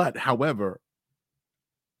mean, but however,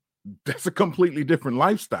 that's a completely different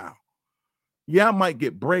lifestyle. Yeah, I might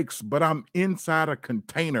get breaks, but I'm inside a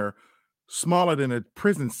container smaller than a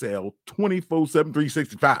prison cell 24/7,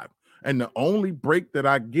 365. And the only break that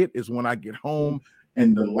I get is when I get home.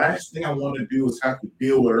 And the last thing I want to do is have to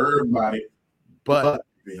deal with everybody. But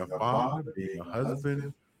being a father, being a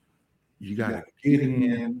husband, you got to get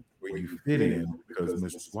in where you fit in because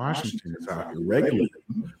Mrs. Washington is out here regulating.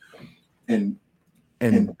 And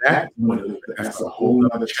that's a whole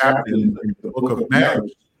other chapter in the book of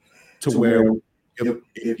marriage, to where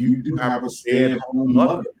if you do have a stay-at-home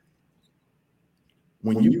mother,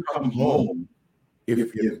 when you come home,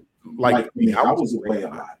 if like me, I was away a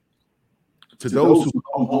lot. To those who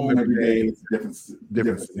come home every day, it's a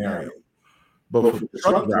different scenario. But for the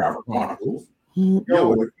truck driver chronicles,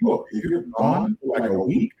 yo, if you're gone for like a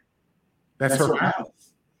week, that's her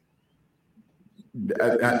house.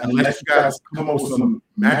 Unless you guys come up with some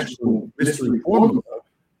magical mystery formula,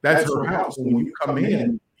 that's her house. And when you come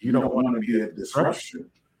in, you don't want to be a disruption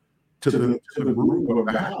to the groove of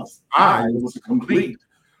the house. I was a complete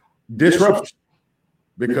disruption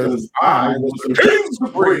because I was the king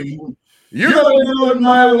supreme. You're gonna do it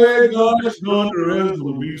my way, gosh, none the rest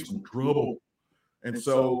will be some trouble. And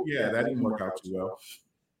so, yeah, that didn't work out too well.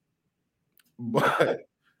 But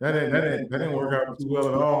that didn't work out too well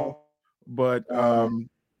at all. But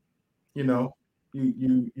you know,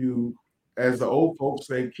 you as the old folks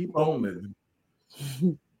say, keep on living.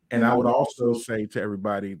 And I would also say to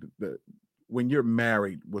everybody that when you're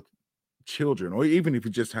married with children, or even if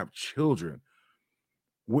you just have children,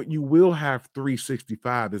 what you will have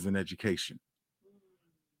 365 is an education.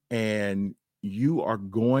 And you are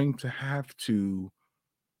going to have to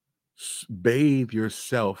bathe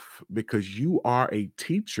yourself because you are a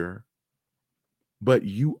teacher, but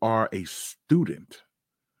you are a student.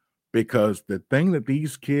 Because the thing that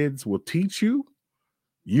these kids will teach you,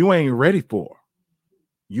 you ain't ready for.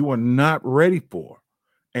 You are not ready for.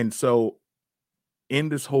 And so, in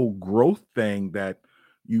this whole growth thing that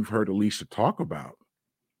you've heard Alyicia talk about,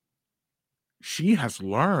 she has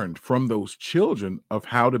learned from those children of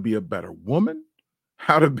how to be a better woman,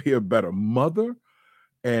 how to be a better mother,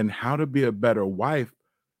 and how to be a better wife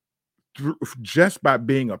just by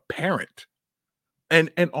being a parent. And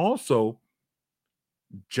also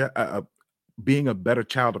being a better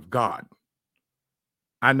child of God.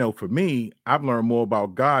 I know for me, I've learned more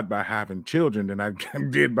about God by having children than I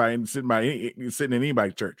did by sitting in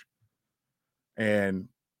anybody's church.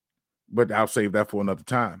 But I'll save that for another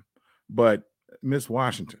time. But Miss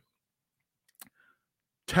Washington,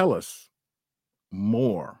 tell us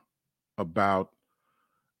more about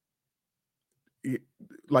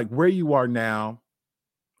like where you are now.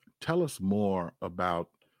 Tell us more about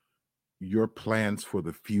your plans for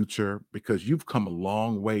the future because you've come a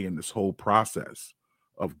long way in this whole process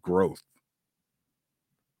of growth.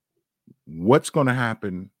 What's going to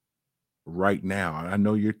happen right now? I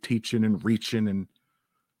know you're teaching and reaching and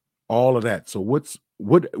all of that. So what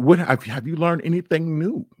have you learned anything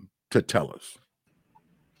new to tell us?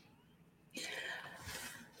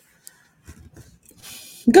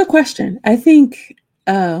 Good question. I think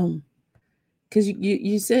because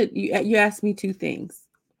you said you asked me two things: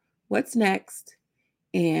 what's next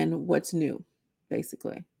and what's new,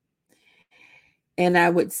 basically. And I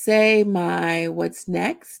would say my what's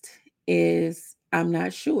next is I'm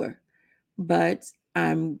not sure, but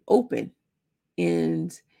I'm open,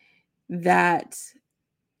 and that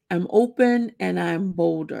I'm open and I'm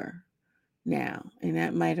bolder now. And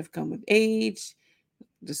that might have come with age,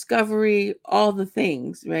 discovery, all the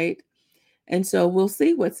things, right? And so we'll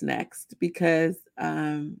see what's next because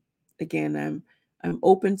again, I'm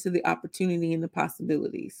open to the opportunity and the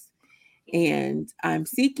possibilities. And I'm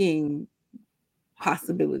seeking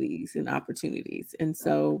possibilities and opportunities. And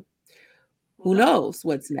so who knows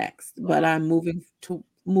what's next, but I'm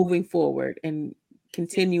moving forward and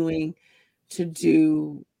continuing to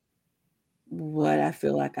do what I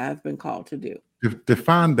feel like I've been called to do.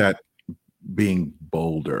 Define that being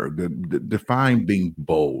bolder. Define being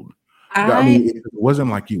bold. I I mean, it wasn't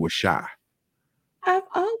like you were shy. I've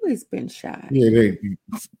always been shy. Yeah,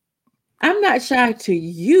 I'm not shy to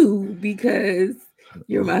you because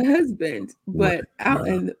you're my husband, but out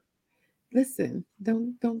whatever, and listen,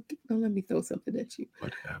 don't let me throw something at you.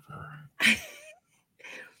 whatever.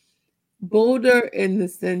 Bolder in the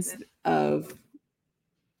sense of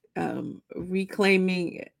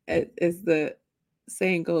reclaiming, as the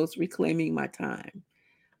saying goes, reclaiming my time.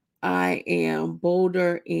 I am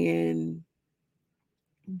bolder in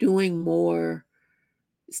doing more,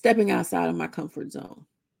 stepping outside of my comfort zone.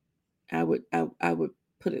 I would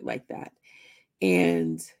put it like that.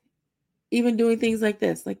 And even doing things like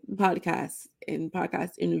this, like podcasts and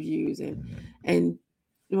podcast interviews and you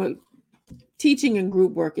know, teaching and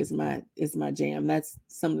group work is my jam. That's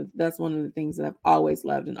one of the things that I've always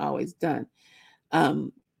loved and always done.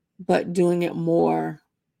 But doing it more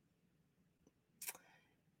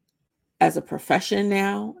as a profession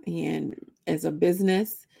now and as a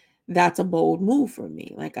business, that's a bold move for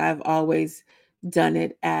me. Like I've always done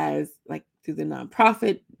it as like through the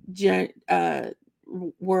nonprofit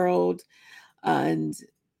world and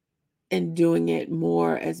doing it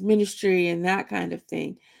more as ministry and that kind of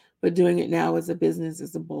thing. But doing it now as a business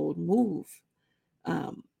is a bold move.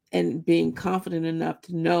 And being confident enough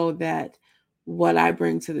to know that what I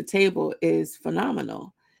bring to the table is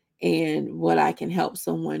phenomenal and what I can help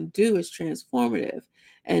someone do is transformative.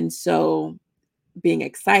 And so being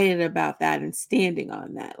excited about that and standing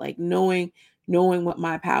on that, like knowing what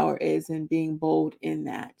my power is and being bold in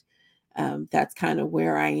that. That's kind of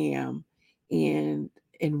where I am and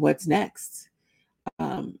what's next.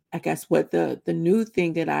 I guess what the new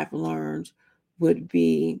thing that I've learned would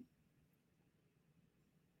be,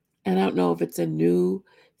 and I don't know if it's a new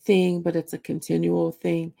thing, but it's a continual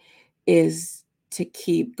thing, is to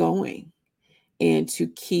keep going and to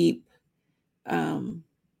keep um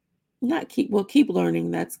not keep well keep learning.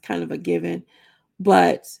 That's kind of a given,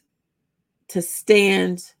 but to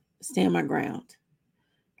stand my ground,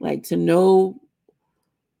 like to know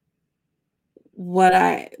what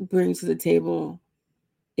I bring to the table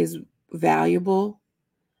is valuable,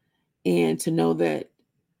 and to know that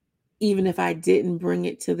even if I didn't bring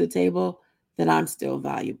it to the table, that I'm still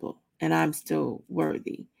valuable and I'm still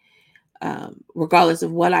worthy. Regardless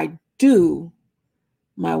of what I do,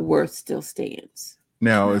 my worth still stands.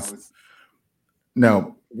 Now it's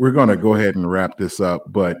now we're going to go ahead and wrap this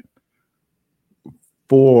up, but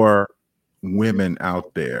for women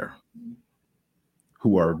out there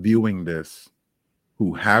who are viewing this,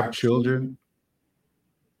 who have children,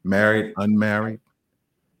 married, unmarried,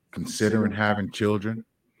 considering having children,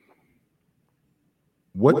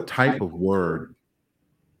 what type of word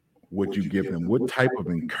would you give them? What type of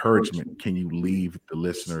encouragement can you leave the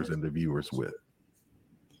listeners and the viewers with?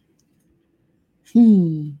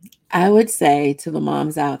 I would say to the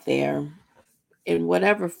moms out there, in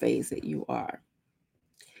whatever phase that you are,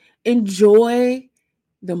 enjoy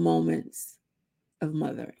the moments of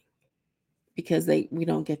mothering because we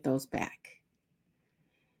don't get those back.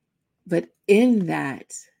 But in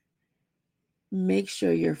that, make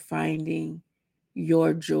sure you're finding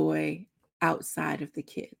your joy outside of the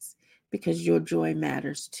kids because your joy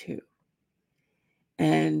matters too.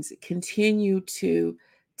 And continue to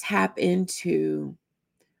tap into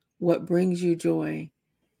what brings you joy,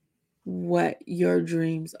 what your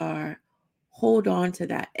dreams are. Hold on to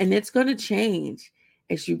that. And it's going to change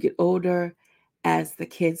as you get older, as the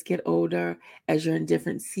kids get older, as you're in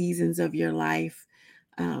different seasons of your life,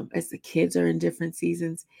 as the kids are in different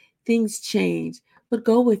seasons. Things change, but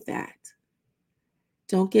go with that.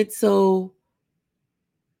 Don't get so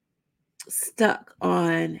stuck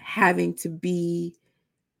on having to be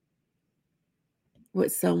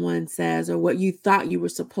what someone says or what you thought you were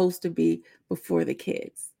supposed to be before the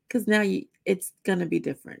kids, because now it's going to be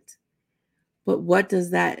different. But what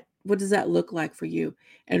does that look like for you?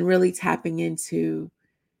 And really tapping into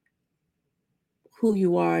who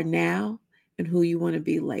you are now and who you want to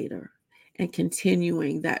be later, and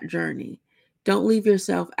continuing that journey. Don't leave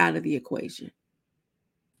yourself out of the equation.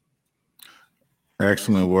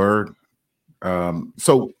 Excellent word.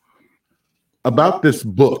 So about this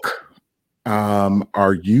book,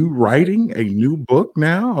 are you writing a new book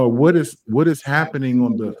now, or what is happening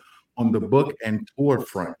on the book and tour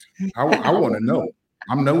front? I want to know.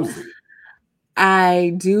 I'm nosy.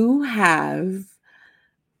 I do have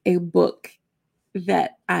a book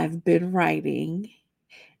that I've been writing,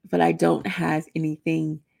 but I don't have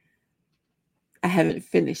anything. I haven't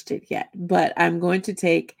finished it yet, but I'm going to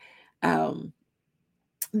take the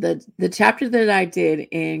chapter that I did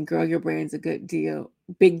in Girl, Your Brand's a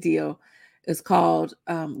Big Deal is called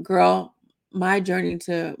Girl, My Journey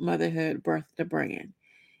to Motherhood, Birth the Brand.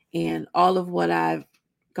 And all of what I've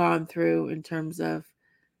gone through in terms of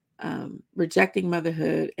rejecting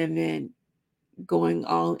motherhood and then going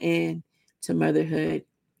all in to motherhood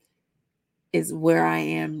is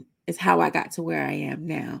how I got to where I am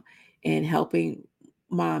now, and helping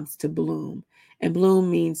moms to bloom. And bloom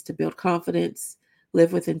means to build confidence,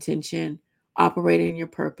 live with intention, operate in your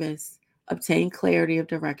purpose, obtain clarity of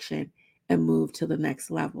direction, and move to the next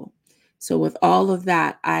level. So with all of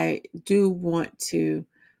that, I do want to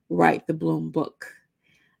write the Bloom book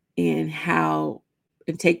and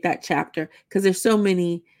take that chapter, because there's so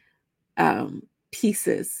many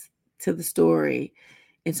pieces to the story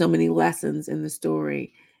and so many lessons in the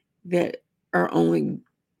story that are only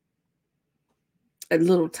a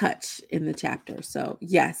little touch in the chapter. So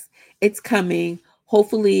yes, it's coming.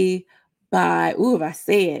 Hopefully if I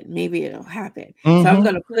say it, maybe it'll happen. So I'm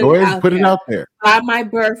going to Go ahead and put it out there. By my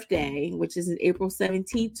birthday, which is April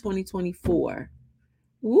 17th, 2024.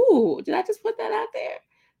 Ooh, did I just put that out there?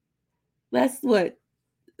 That's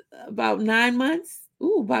about 9 months?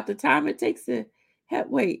 Ooh, about the time it takes to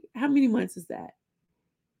wait, how many months is that?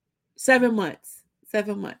 7 months.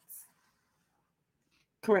 7 months.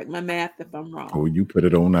 Correct my math if I'm wrong. Oh, you put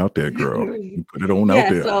it on out there, girl. You put it on out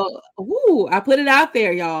there. So, I put it out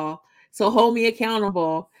there, y'all. So hold me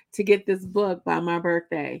accountable to get this book by my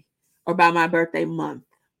birthday, or by my birthday month.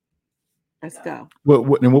 Let's go.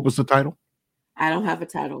 What was the title? I don't have a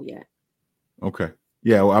title yet. Okay.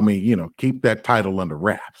 Yeah, well, I mean, keep that title under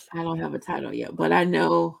wraps. I don't have a title yet, but I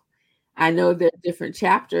know there are different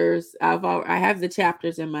chapters. I have the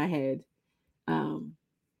chapters in my head.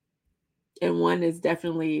 And one is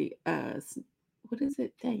definitely what is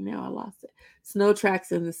it? Dang, now I lost it. Snow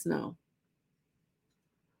tracks in the snow.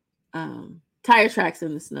 Tire tracks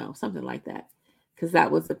in the snow, something like that. Because that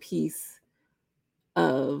was a piece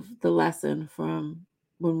of the lesson from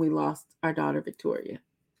when we lost our daughter Victoria.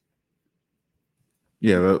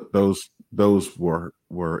 Yeah, those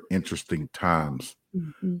were interesting times.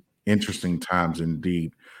 Mm-hmm. Interesting times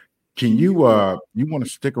indeed. Can you want to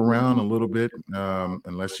stick around a little bit,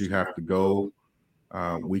 unless you have to go?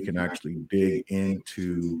 We can actually dig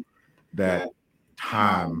into that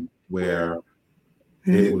time where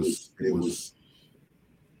it was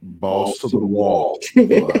balls to the wall.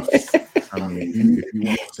 I mean, if you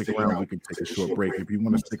want to stick around, we can take a short break. If you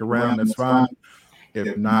want to stick around, that's fine.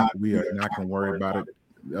 If not, we are not going to worry about it.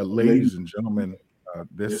 Ladies and gentlemen,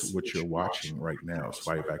 this what you're watching right now is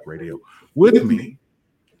Fireback Radio. With me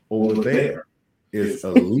over there is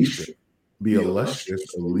Alyicia, the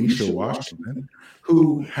illustrious Alyicia Washington,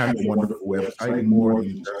 who has a wonderful website, more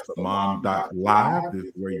than just mom.live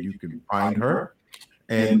is where you can find her.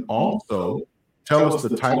 And also, tell us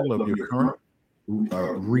the title of your current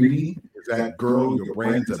reading. Is that Girl, Your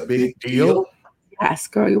Brand's a Big Deal? Yes,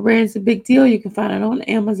 Girl, Your Brand's a Big Deal. You can find it on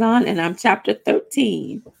Amazon, and I'm chapter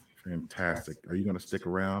 13. Fantastic. Are you going to stick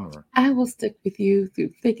around? Or I will stick with you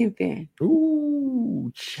through thick and thin.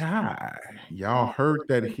 Ooh, chai. Y'all heard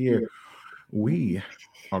that here. We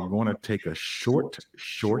are going to take a short.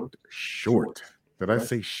 Did I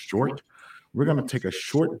say short? We're going to take a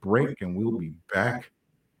short break, and we'll be back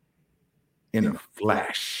in a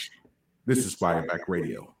flash. This is Fireback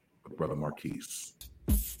Radio with Brother Marquise.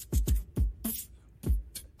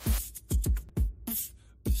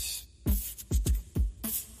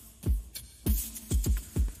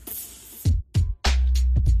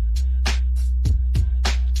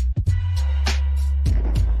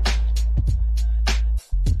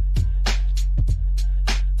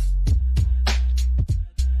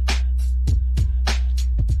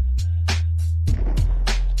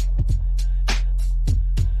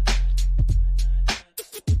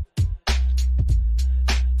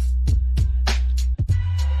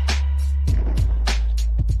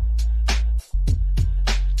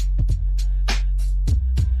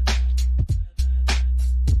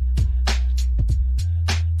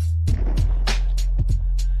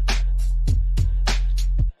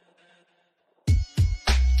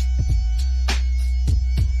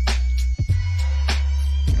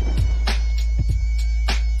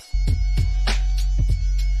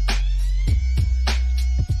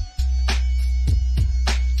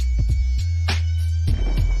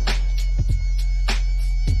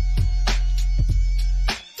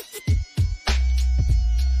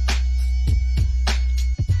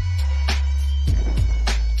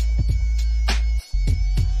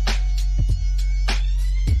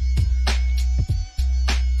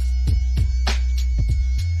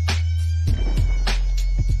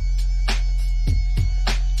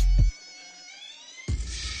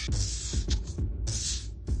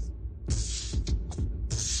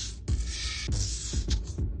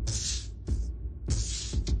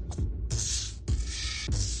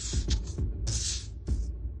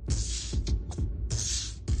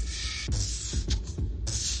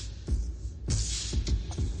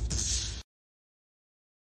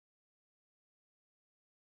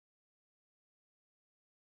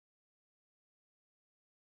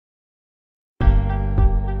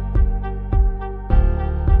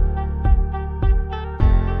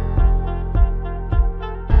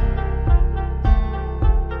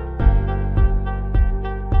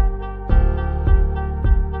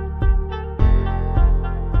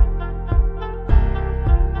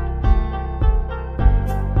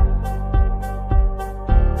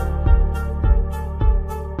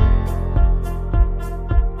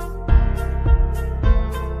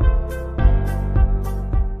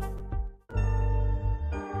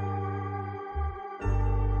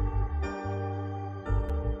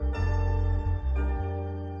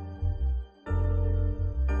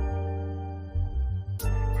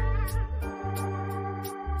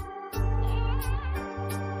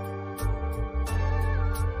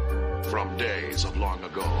 From days of long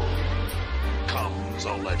ago comes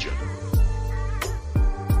a legend.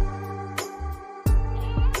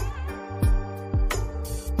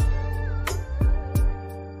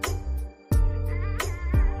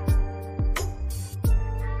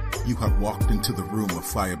 You have walked into the room of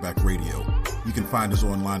Fireback Radio. You can find us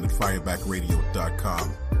online at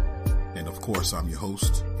firebackradio.com. And of course, I'm your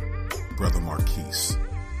host, Brother Marquise.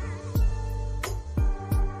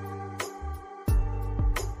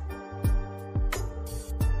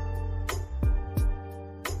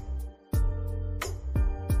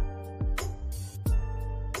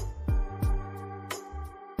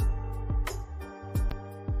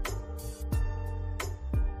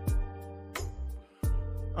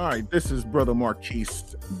 All right, this is Brother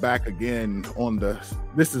Marquise back again on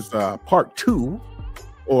this is part 2,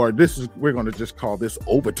 or we're going to just call this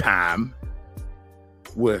overtime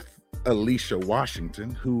with Alyicia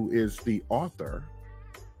Washington, who is the author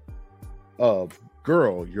of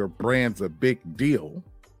Girl, Your Brand's a Big Deal.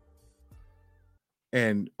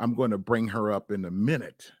 And I'm going to bring her up in a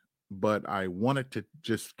minute, but I wanted to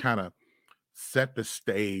just kind of set the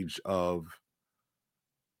stage of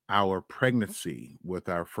our pregnancy with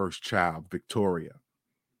our first child, Victoria.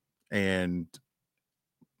 And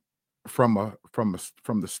from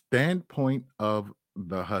the standpoint of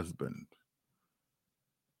the husband,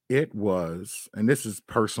 it was, and this is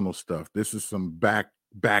personal stuff, this is some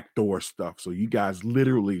backdoor stuff, so you guys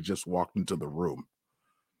literally just walked into the room.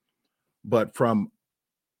 But from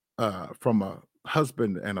a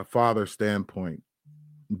husband and a father standpoint,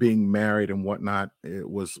 being married and whatnot, it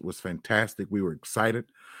was fantastic. We were excited.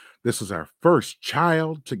 This was our first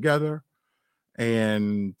child together,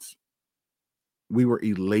 and we were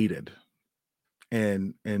elated.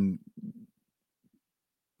 And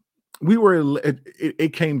we were,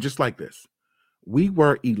 it came just like this. We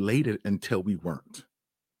were elated until we weren't,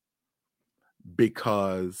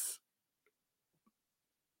 because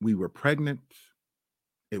we were pregnant.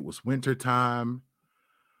 It was wintertime.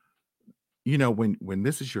 You know, when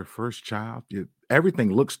this is your first child,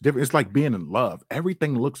 everything looks different. It's like being in love.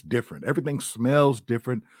 Everything looks different. Everything smells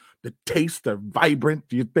different. The tastes are vibrant.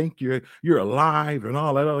 You think you're alive and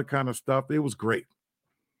all that other kind of stuff. It was great.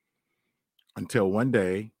 Until one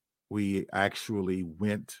day we actually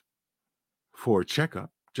went for a checkup,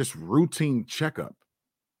 just routine checkup.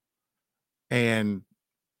 And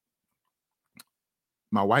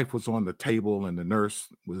my wife was on the table and the nurse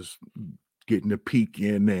was getting a peek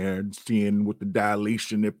in there and seeing with the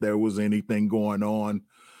dilation if there was anything going on.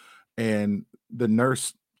 And the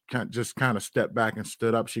nurse just kind of stepped back and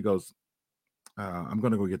stood up. She goes, I'm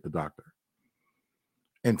going to go get the doctor.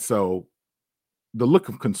 And so the look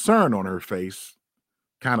of concern on her face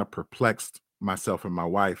kind of perplexed myself and my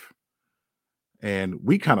wife. And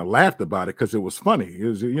we kind of laughed about it because it was funny. It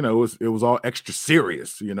was, it was all extra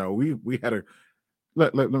serious. We had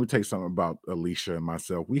let me tell you something about Alyicia and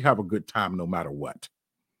myself. We have a good time no matter what.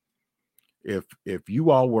 If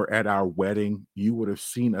you all were at our wedding, you would have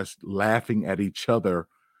seen us laughing at each other,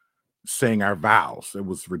 saying our vows. It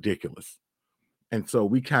was ridiculous. And so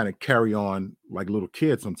we kind of carry on like little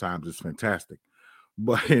kids sometimes. It's fantastic.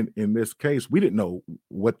 But in this case, we didn't know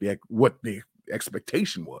what the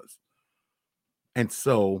expectation was. And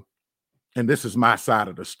so, and this is my side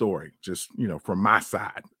of the story, just, from my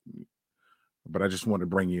side. But I just want to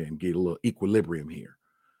bring you and get a little equilibrium here.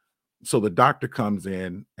 So the doctor comes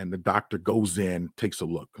in, and the doctor goes in, takes a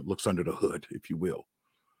look, looks under the hood, if you will.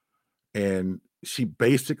 And she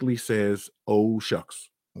basically says, "Oh,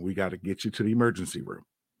 shucks, we got to get you to the emergency room."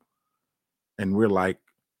 And we're like,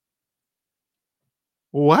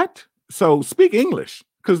 "What?" So speak English,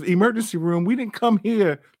 because the emergency room, we didn't come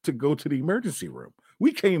here to go to the emergency room.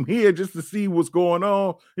 We came here just to see what's going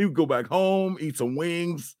on. You go back home, eat some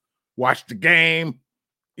wings, watch the game,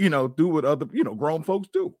 do what other, grown folks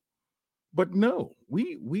do. But no,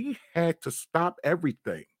 we had to stop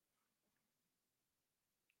everything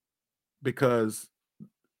because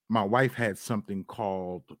my wife had something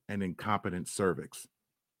called an incompetent cervix.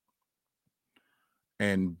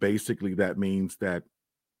 And basically that means that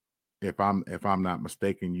if I'm not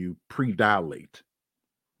mistaken, you pre-dilate,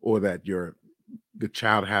 or that the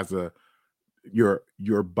child has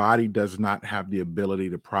your body does not have the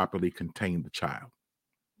ability to properly contain the child.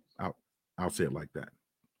 I'll say it like that.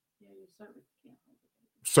 Yeah, your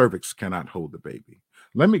cervix cannot hold the baby.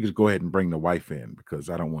 Let me just go ahead and bring the wife in because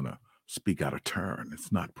I don't want to speak out of turn.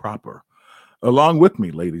 It's not proper. Along with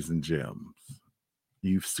me, ladies and gems,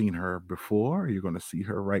 you've seen her before. You're going to see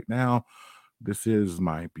her right now. This is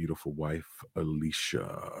my beautiful wife,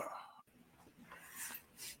 Alyicia.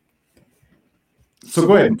 So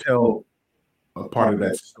go ahead and tell a part of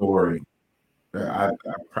that story I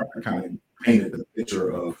kind of painted the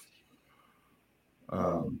picture of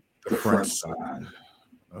the front side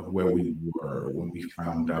of where we were when we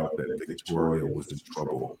found out that Victoria was in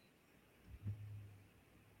trouble.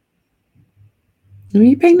 I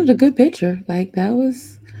mean, you painted a good picture. Like that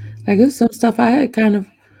was like it was some stuff I had kind of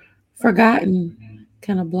forgotten,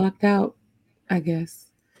 kind of blocked out, I guess.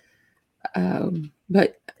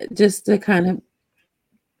 But just to kind of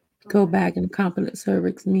go back, and competent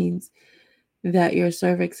cervix means that your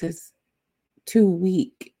cervix is too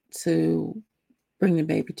weak to bring the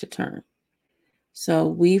baby to term. So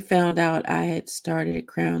we found out I had started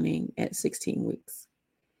crowning at 16 weeks.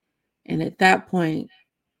 And at that point,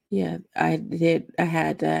 yeah, I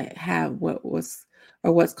had to have what's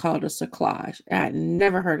called a cerclage. I had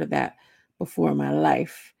never heard of that before in my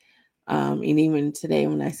life. And even today,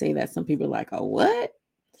 when I say that, some people are like, oh, what?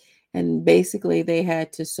 And basically they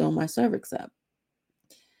had to sew my cervix up.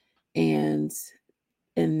 And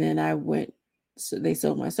then I went, so they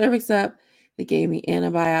sewed my cervix up, they gave me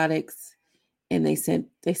antibiotics, and they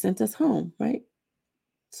sent us home, right?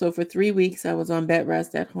 So for 3 weeks I was on bed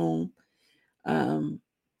rest at home. I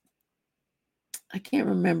can't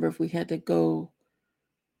remember if we had to go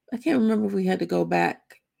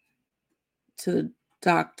back to the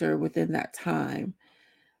doctor within that time.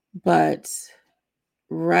 But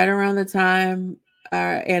right around the time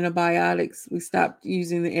our antibiotics, we stopped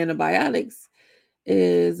using the antibiotics,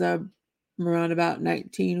 is around about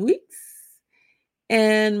 19 weeks.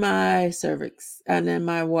 And my cervix, and then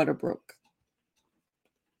my water broke.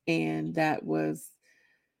 And that was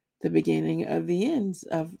the beginning of the end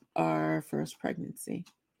of our first pregnancy.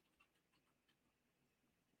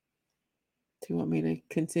 Do you want me to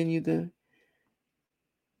continue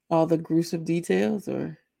all the gruesome details,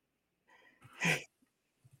 or?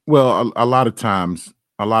 Well, a lot of times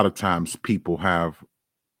people have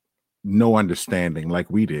no understanding like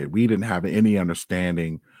we did. We didn't have any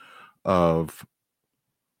understanding of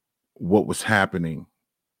what was happening.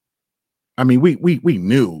 I mean, we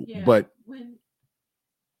knew, but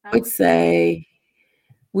I would say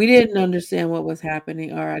we didn't understand what was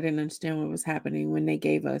happening, or I didn't understand what was happening when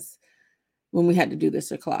we had to do the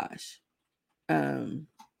cerclage. And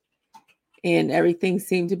everything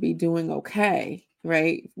seemed to be doing okay,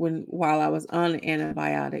 right? While I was on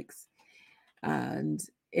antibiotics. And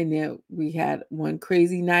then we had one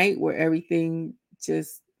crazy night where everything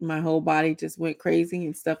my whole body just went crazy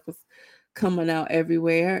and stuff was coming out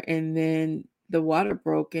everywhere. And then the water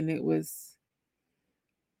broke, and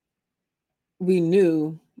we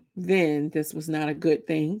knew then this was not a good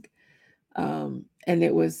thing. And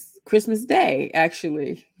it was Christmas Day,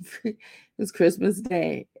 actually. It was Christmas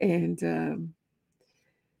Day. And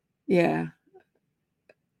yeah,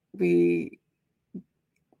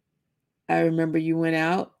 I remember you went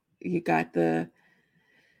out, you got the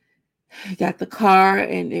car,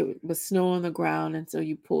 and it was snow on the ground. And so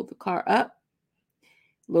you pulled the car up,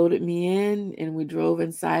 loaded me in, and we drove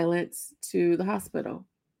in silence to the hospital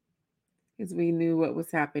because we knew what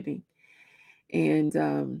was happening. And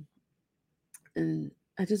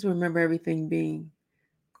I just remember everything being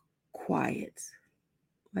quiet.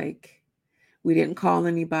 Like we didn't call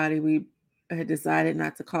anybody. We had decided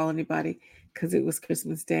not to call anybody because it was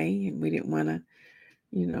Christmas Day and we didn't want to,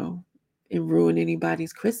 and ruin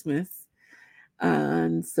anybody's Christmas.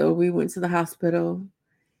 And so we went to the hospital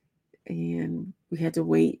and we had to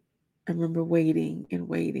wait. I remember waiting and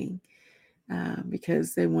waiting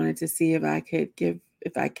because they wanted to see if I could give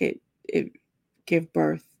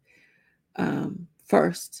birth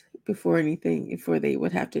first before they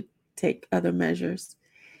would have to take other measures.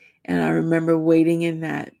 And I remember waiting in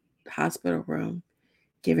that hospital room,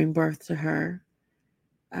 giving birth to her,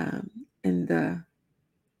 in the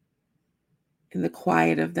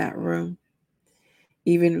quiet of that room.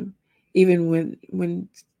 Even when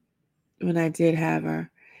I did have her,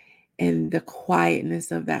 and the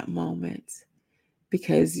quietness of that moment,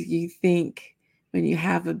 because you think when you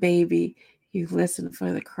have a baby, you listen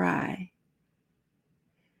for the cry.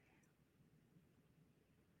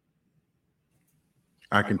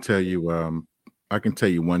 I can tell you one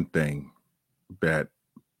thing that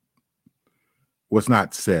was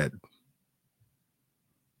not said.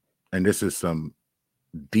 And this is some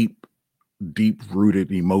deep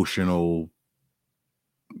rooted emotional.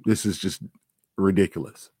 This is just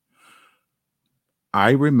ridiculous.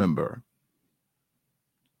 I remember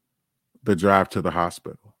the drive to the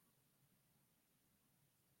hospital.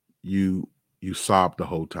 You sobbed the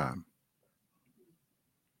whole time.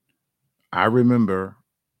 I remember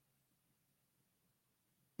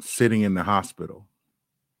sitting in the hospital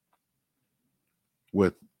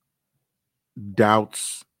with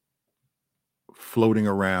doubts floating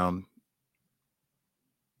around.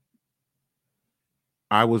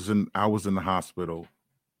 I was in the hospital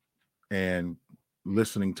and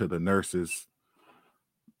listening to the nurses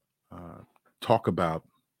talk about,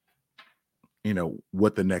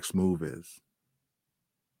 what the next move is.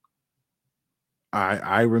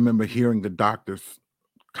 I remember hearing the doctors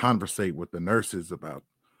conversate with the nurses about,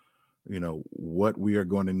 what we are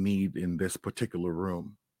going to need in this particular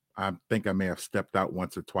room. I think I may have stepped out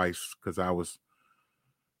once or twice because I was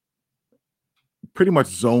pretty much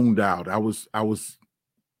zoned out. I was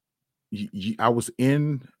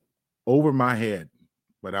in over my head,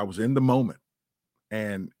 but I was in the moment.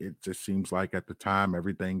 And it just seems like at the time,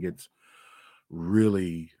 everything gets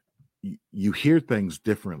really, you hear things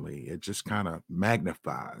differently. It just kind of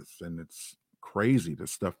magnifies, and it's crazy, the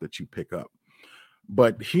stuff that you pick up.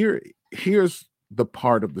 But here's the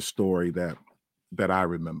part of the story that I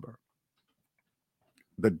remember.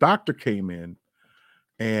 The doctor came in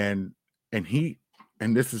and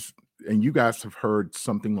this is, and you guys have heard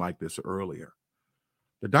something like this earlier.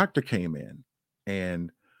 The doctor came in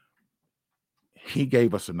and he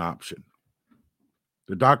gave us an option.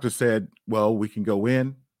 The doctor said, well, we can go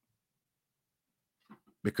in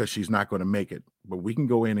because she's not going to make it, but we can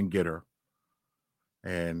go in and get her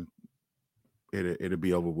and it'll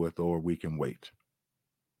be over with, or we can wait.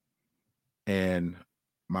 And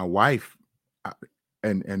my wife,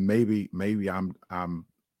 and maybe I'm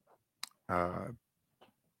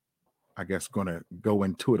I guess going to go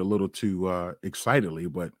into it a little too excitedly,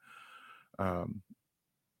 but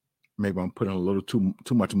maybe I'm putting a little too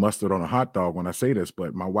much mustard on a hot dog when I say this,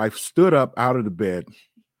 but my wife stood up out of the bed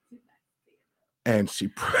and she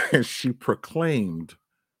proclaimed,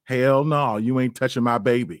 "Hell no, you ain't touching my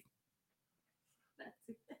baby."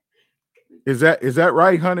 Is that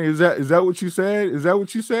right, honey? Is that what you said? Is that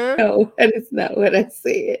what you said? No, that is not what I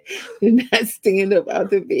said. Did not stand up out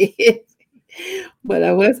the bed. But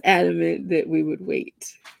I was adamant that we would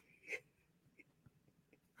wait.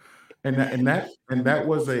 And that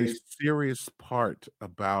was a serious part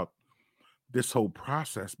about this whole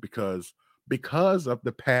process because of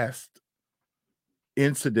the past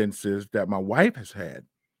incidences that my wife has had.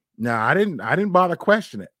 Now, I didn't bother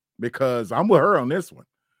questioning it because I'm with her on this one.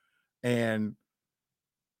 And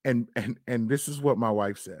this is what my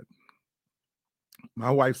wife said. My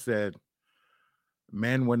wife said,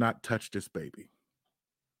 "Man will not touch this baby."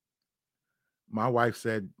 My wife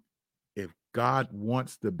said, "If God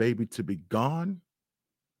wants the baby to be gone,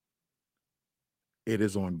 it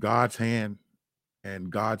is on God's hand and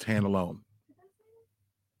God's hand alone."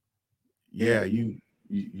 Yeah, you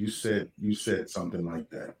said something like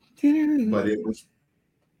that. But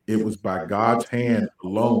it was by God's hand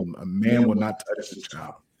alone. A man will not touch the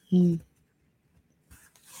child.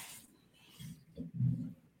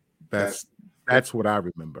 That's what I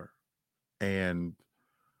remember. And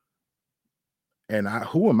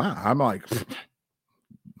who am I? I'm like,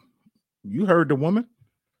 you heard the woman.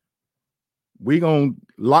 We gonna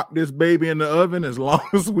lock this baby in the oven as long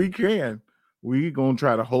as we can. We gonna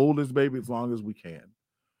try to hold this baby as long as we can.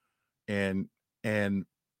 And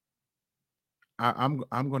I'm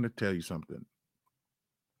gonna tell you something.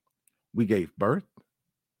 We gave birth,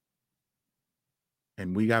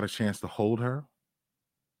 and we got a chance to hold her.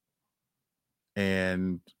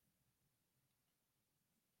 And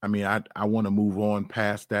I mean, I want to move on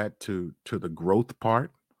past that to the growth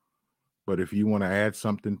part. But if you want to add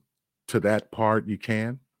something to that part, you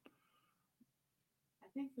can. I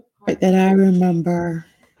think the part that I remember,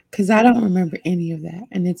 because I don't remember any of that,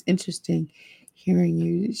 and it's interesting hearing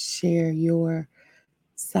you share your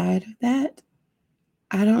side of that.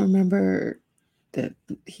 I don't remember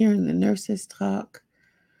hearing the nurses talk.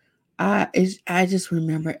 I just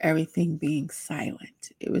remember everything being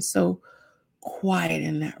silent. It was so quiet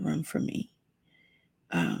in that room for me.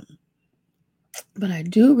 But I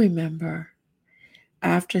do remember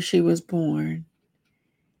after she was born,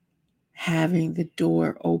 having the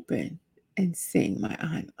door open and seeing my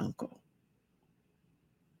aunt and uncle.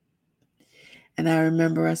 And I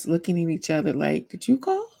remember us looking at each other like, "Did you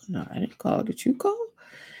call?" "No, I didn't call." "Did you call?"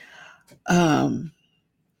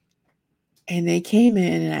 And they came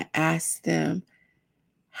in and I asked them,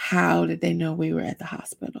 how did they know we were at the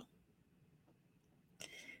hospital?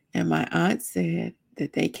 And my aunt said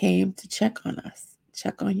that they came to check on us,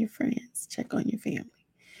 check on your friends, check on your family,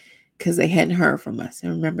 because they hadn't heard from us.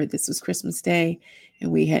 And remember, this was Christmas Day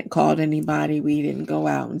and we hadn't called anybody. We didn't go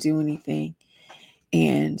out and do anything.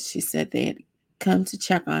 And she said they had come to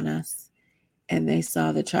check on us and they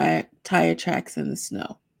saw the tire tracks in the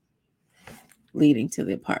snow leading to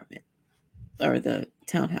the apartment or the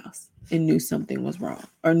townhouse and knew something was wrong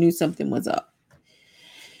or knew something was up.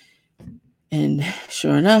 And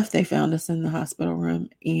sure enough, they found us in the hospital room.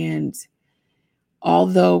 And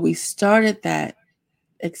although we started that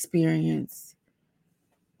experience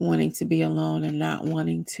wanting to be alone and not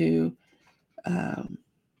wanting to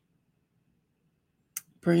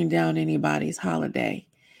bring down anybody's holiday,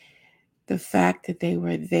 the fact that they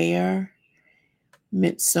were there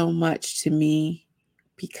meant so much to me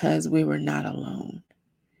because we were not alone.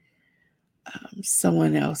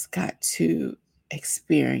 Someone else got to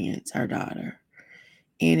experience our daughter,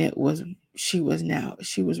 and she was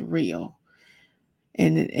real.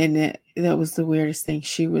 And that was the weirdest thing.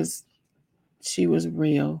 She was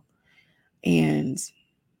real, and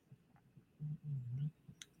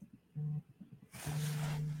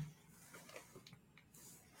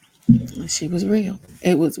she was real.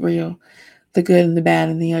 It was real, the good and the bad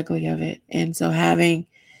and the ugly of it. And so having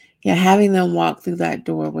them walk through that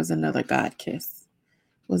door was another God kiss,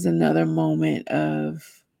 was another moment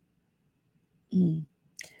of,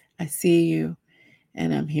 I see you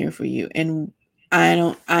and I'm here for you. And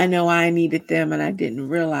I know I needed them, and I didn't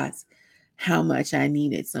realize how much I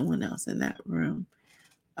needed someone else in that room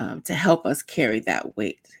to help us carry that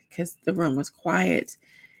weight, because the room was quiet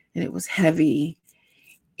and it was heavy,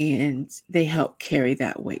 and they helped carry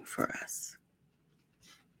that weight for us.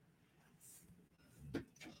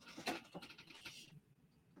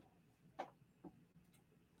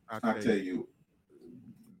 I tell you,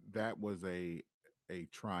 that was a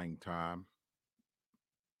trying time,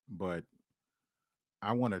 but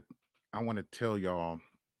I want to tell y'all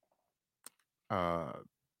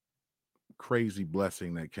crazy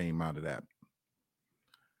blessing that came out of that.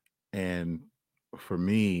 And for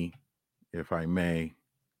me, if I may,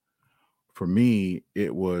 for me,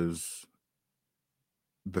 it was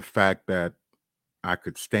the fact that I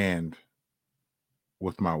could stand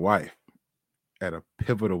with my wife at a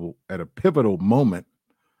pivotal moment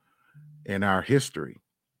in our history.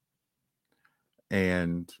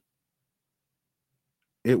 And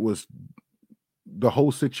it was, the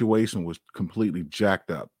whole situation was completely jacked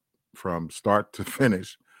up from start to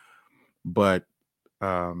finish, but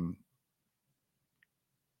the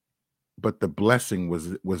blessing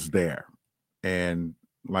was there. And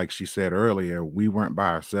like she said earlier, we weren't by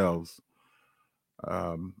ourselves.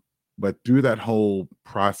 But through that whole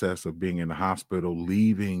process of being in the hospital,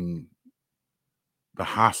 leaving the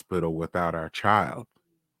hospital without our child,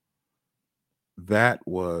 that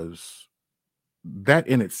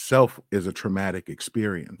in itself is a traumatic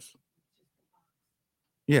experience.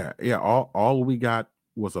 Yeah. All we got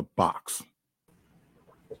was a box,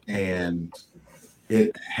 and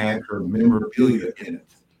it had her memorabilia in it,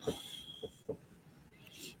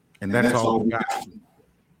 and that's all we got.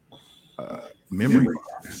 Memory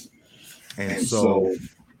box. And so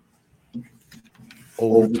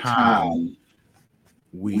over time,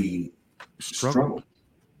 we struggled.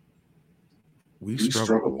 We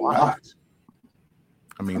struggled a lot.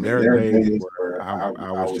 I mean, there are days where I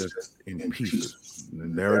was just in pieces.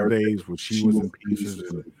 And there are days where she was in pieces,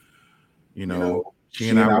 and she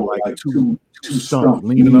and I were like two stumps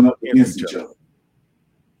leaning up against each other.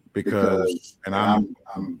 Because, and I'm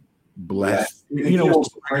blessed.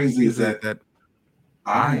 What's crazy is that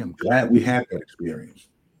I am glad we had that experience,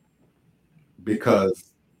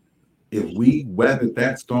 because if we weathered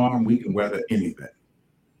that storm, we can weather anything.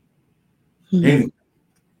 Anything.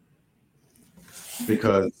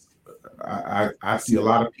 Because I see a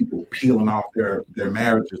lot of people peeling off their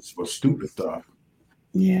marriages for stupid stuff.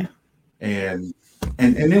 Yeah. And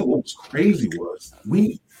then what was crazy was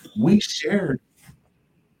we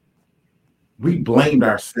blamed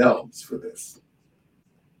ourselves for this.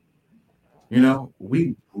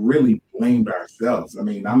 We really blamed ourselves. I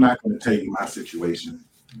mean, I'm not going to tell you my situation,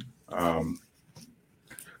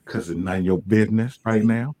 because it's none of your business right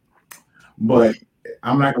now. But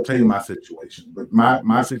I'm not going to tell you my situation. But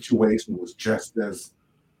my situation was just as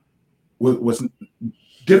was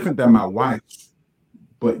different than my wife's,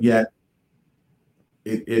 but yet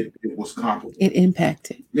it was comparable. It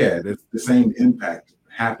impacted. Yeah, the same impact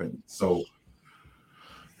happened. So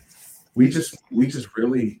we just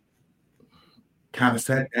really kind of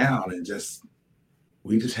sat down and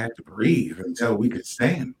we just had to breathe until we could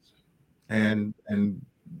stand.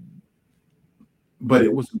 But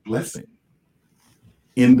it was a blessing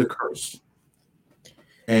in the curse.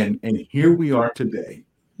 And here we are today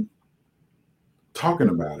talking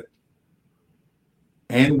about it.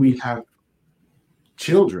 And we have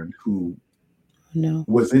children who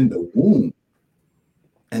was in the womb,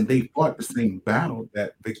 and they fought the same battle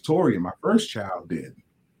that Victoria, my first child, did,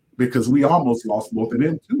 because we almost lost both of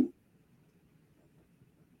them too.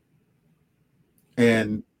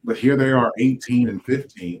 But here they are, 18 and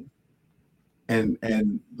 15,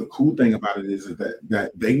 And the cool thing about it is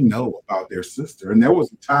that they know about their sister. And there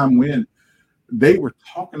was a time when they were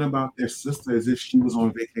talking about their sister as if she was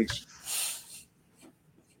on vacation.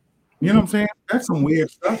 You know what I'm saying? That's some weird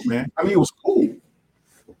stuff, man. I mean, it was cool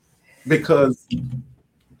because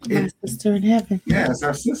My sister in heaven. yeah, it's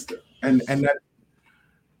our sister, and that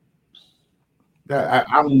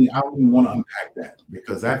I don't even want to unpack that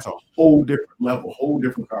because that's a whole different level, whole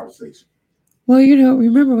different conversation. Well,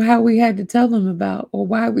 remember how we had to tell them about, or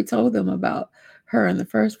why we told them about her in the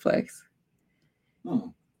first place?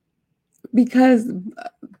 Because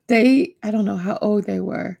I don't know how old they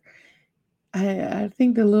were. I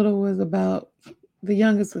think the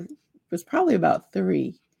youngest was probably about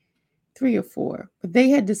 3 or 4, but they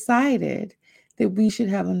had decided that we should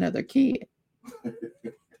have another kid.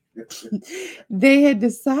 They had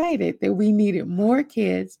decided that we needed more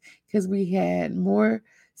kids because we had more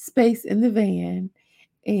space in the van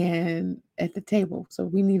and at the table.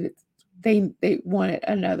 So they wanted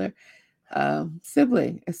another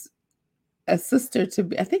sibling, a sister to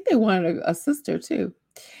be. I think they wanted a sister too.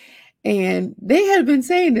 And they had been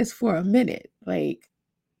saying this for a minute, like,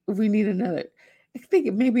 we need another. I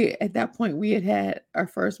think maybe at that point we had our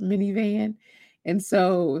first minivan. And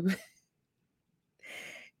so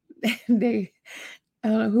I don't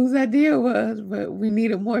know whose idea it was, but we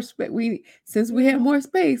needed more space. Since we had more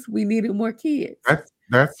space, we needed more kids.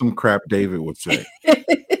 That's some crap David would say.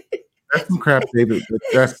 That's some crap David.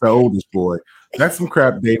 That's the oldest boy. That's some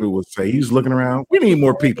crap David would say. He's looking around. We need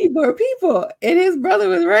more people. And his brother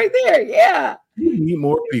was right there. Yeah. We need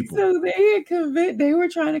more people. So they were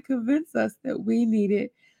trying to convince us that we needed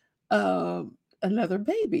another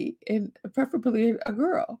baby, and preferably a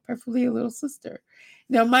girl, preferably a little sister.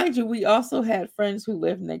 Now, mind you, we also had friends who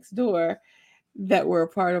lived next door that were a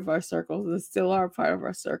part of our circle, and still are a part of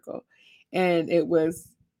our circle. And it was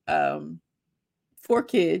 4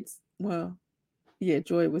 kids. Well, yeah,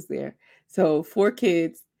 Joy was there. So 4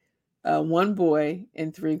 kids, 1 boy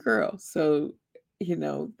and 3 girls. So,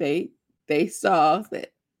 they saw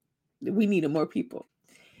that we needed more people.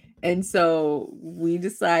 And so we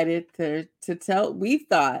decided we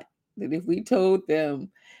thought that if we told them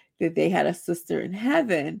that they had a sister in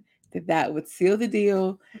heaven, that would seal the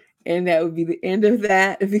deal. And that would be the end of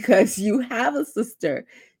that, because you have a sister.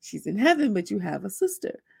 She's in heaven, but you have a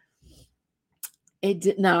sister. It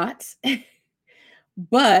did not.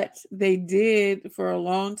 But they did for a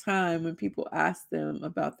long time. When people asked them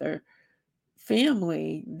about their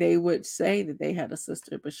family, they would say that they had a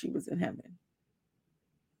sister, but she was in heaven.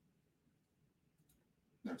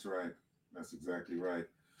 That's right. That's exactly right.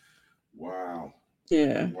 Wow.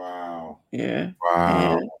 Yeah. Wow. Yeah.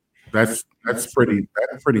 Wow. Yeah. That's pretty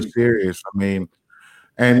serious. I mean,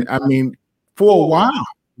 for a while,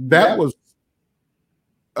 that was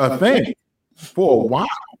a thing. For a while.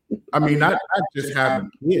 I mean, not just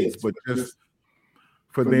having kids, but just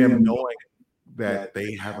for them knowing that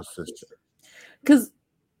they have a sister. Because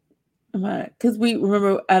we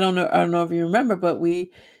remember, I don't know if you remember, but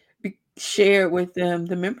we shared with them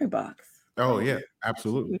the memory box. Oh yeah,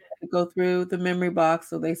 absolutely. We had to go through the memory box,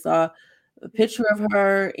 so they saw a picture of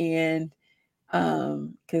her, and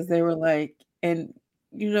because they were like, and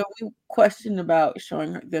we questioned about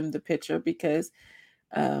showing them the picture because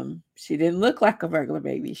she didn't look like a regular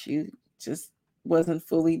baby. She just wasn't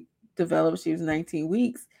fully developed. She was 19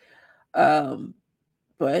 weeks.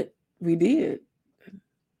 But we did.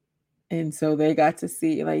 And so they got to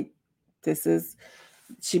see, like,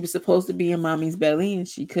 she was supposed to be in mommy's belly and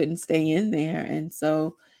she couldn't stay in there. And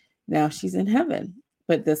so now she's in heaven.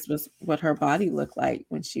 But this was what her body looked like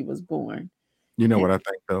when she was born. You know what I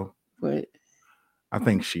think, though? What? I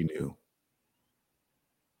think she knew.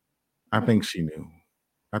 I think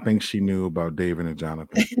she knew about David and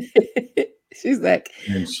Jonathan. She's like,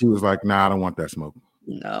 and she was like, "Nah, I don't want that smoke.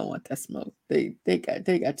 No, I don't want that smoke. They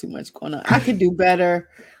got too much going on. I could do better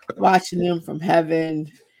watching them from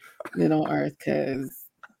heaven than on earth, because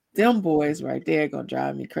them boys right there gonna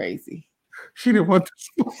drive me crazy." She didn't want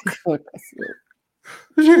the smoke.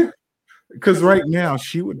 Because right now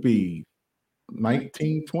she would be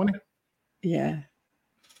 19, 20. Yeah.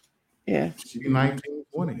 She'd be 19,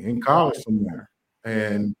 20 in college somewhere.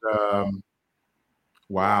 And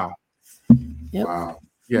wow. Yep. Wow.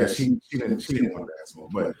 Yeah, she didn't want that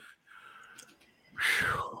smoke.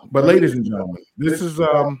 But ladies and gentlemen, this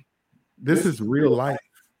is real life.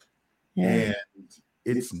 Yeah. And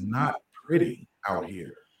it's not pretty out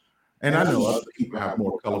here. And I know other people have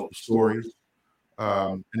more colorful stories.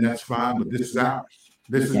 And that's fine, but this is ours.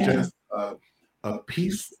 This is just a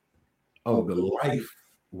piece of the life,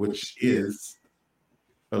 which is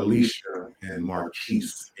Alyicia and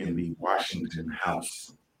Marquise in the Washington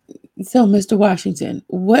house. So, Mr. Washington,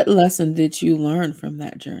 what lesson did you learn from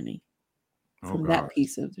that journey? From that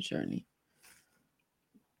piece of the journey?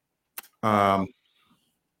 Well,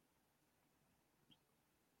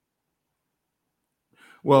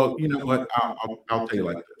 you know what? I'll tell you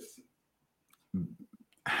like this.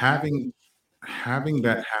 Having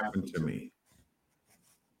that happen to me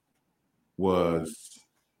was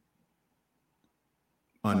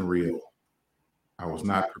unreal. I was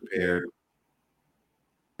not prepared,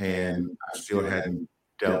 and I still hadn't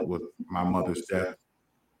dealt with my mother's death.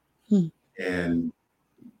 And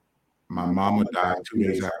my mama died 2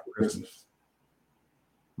 days after Christmas.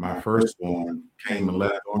 My firstborn came and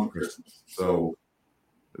left on Christmas. So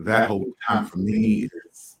that whole time for me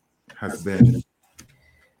has been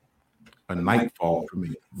a nightfall for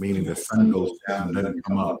me, meaning the sun goes down and doesn't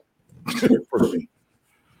come up for me.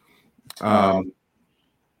 I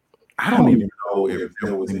don't even know if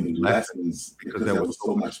there was any lessons because there was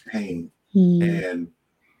so much pain. And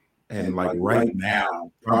like right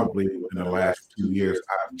now, probably within the last 2 years,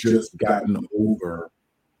 I've just gotten over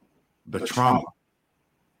the trauma.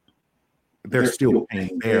 There's still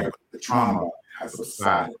pain there, but the trauma has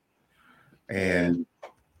subsided. And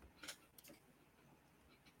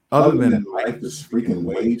other than life is freaking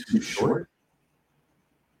way too short,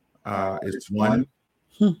 it's one.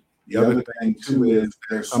 The other thing too is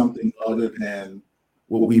there's something other than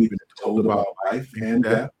what we've been told about life and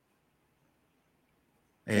death.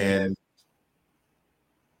 And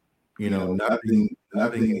you know, nothing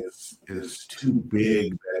is too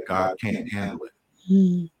big that God can't handle it.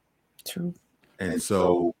 True. And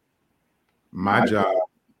so my job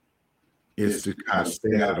is to kind of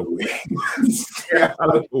stay out of the way. Stay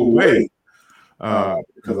out of the way.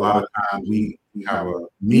 Because a lot of times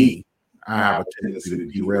I have a tendency to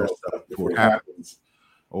derail stuff before it happens.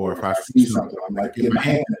 Or if I see something, I'm like, get my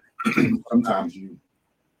hand in it. Sometimes you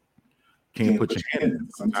can't put your hand in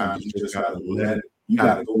it. Sometimes you just gotta let it, you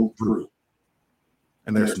gotta go through.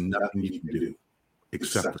 And there's nothing you can do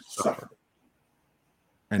except to suffer.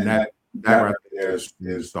 And that right there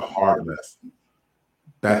is the hard lesson.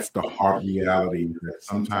 That's the hard reality that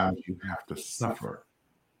sometimes you have to suffer.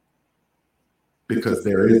 Because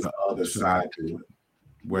there is an other side to it.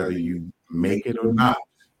 Whether you make it or not,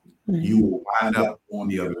 you will wind up on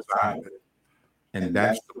the other side of it. And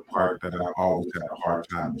that's the part that I always had a hard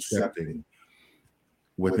time accepting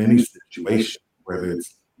with any situation, whether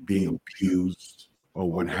it's being abused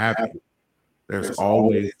or what have you. There's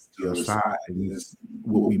always the other side. And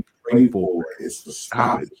what we pray for is the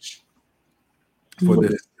stoppage for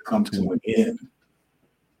this to come to an end.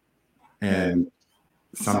 And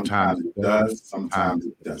sometimes it does, sometimes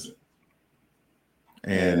it doesn't.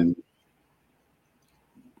 And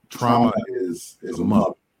trauma is a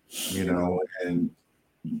mug, you know, and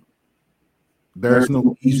there's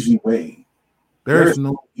no easy way. There's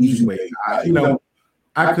no easy way. I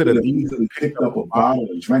could have easily picked up a bottle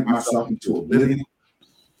and drank myself into oblivion,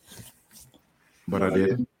 but I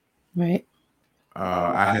didn't. Right.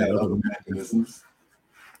 I had other mechanisms.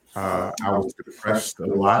 I was depressed a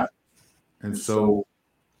lot. And so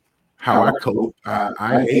how I coped,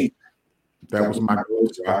 I ate. That was my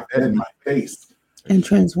go-to. I fed in my face. And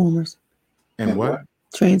Transformers. And what?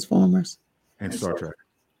 Transformers. And Star Trek.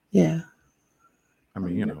 Yeah. I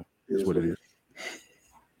mean, you know, it's what it is.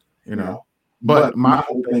 You know? But my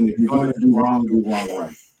whole thing, if you're going to do wrong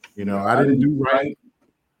right. You know, I didn't do right.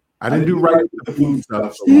 I didn't do right with the food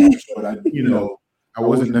stuff so much, but I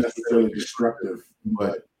wasn't necessarily destructive.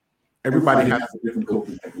 But everybody has a different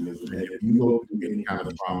coping mechanism. And if you go through any kind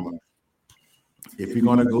of trauma, if you're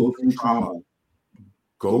going to go through trauma,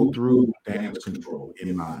 go through damage control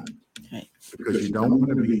in mind. Right. Because you don't want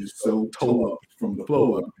to be so toe up from the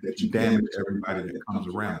flow up that you damage everybody that comes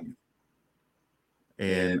around you.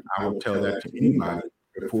 And I would tell that to anybody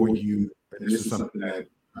before you, and this is something that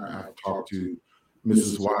I've talked to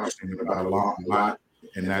Mrs. Washington about a lot,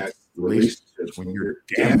 and that's relationships. When you're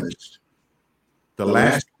damaged, the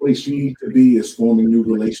last place you need to be is forming new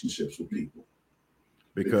relationships with people.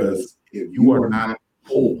 Because if you are not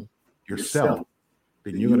whole yourself,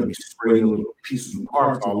 then you're going to be spraying little pieces and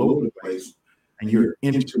parts all over the place, and you're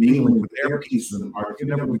intermingling with their pieces and parts. You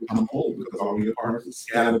never become whole because all your parts are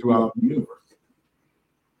scattered throughout the universe.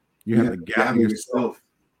 You have to gather yourself,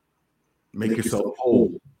 make yourself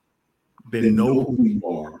whole, then know who you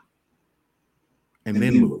are, and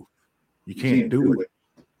then move. You can't do it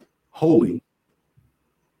wholly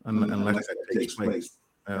unless that takes place.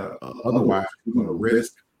 Otherwise, you're going to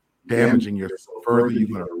risk damaging yourself further. You're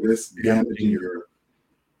going to risk damaging your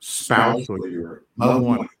spouse or your loved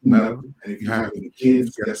one, whomever, and if you have any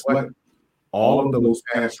kids, guess what? All of those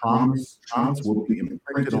past traumas will be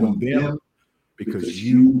imprinted on them because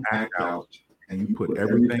you act out and you put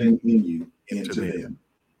everything in you into them.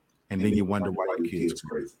 And then you wonder why your kids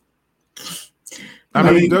crazy.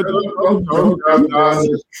 I mean, sometimes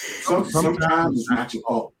it's not your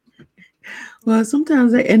fault. Well,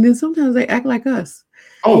 sometimes they act like us.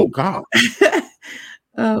 Oh God.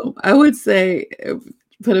 I would say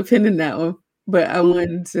put a pin in that one, but I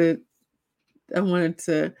wanted to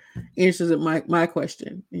answer my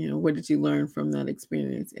question. What did you learn from that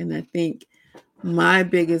experience? And I think my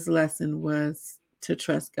biggest lesson was to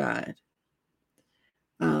trust God.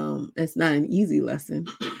 It's not an easy lesson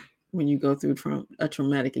when you go through a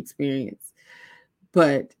traumatic experience,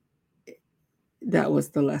 but that was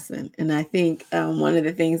the lesson. And I think one of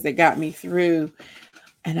the things that got me through,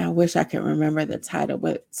 and I wish I could remember the title,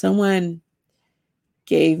 but someone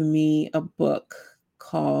gave me a book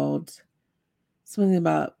called something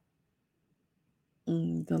about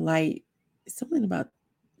the light, something about,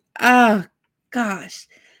 gosh,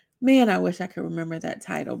 man, I wish I could remember that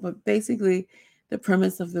title. But basically, the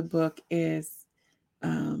premise of the book is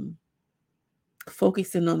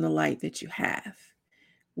focusing on the light that you have,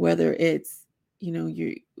 whether it's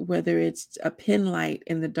whether it's a pin light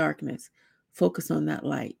in the darkness, focus on that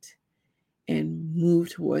light and move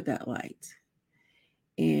toward that light.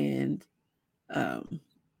 And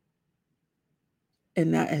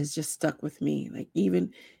that has just stuck with me. Like,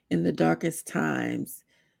 even in the darkest times,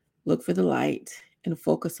 look for the light and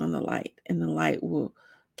focus on the light, and the light will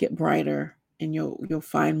get brighter, and you'll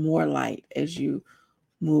find more light as you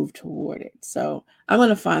move toward it. So I'm going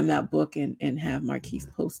to find that book and have Marquise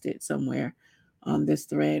post it somewhere on this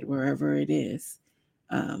thread, wherever it is.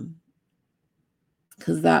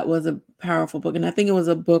 Because that was a powerful book. And I think it was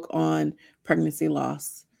a book on pregnancy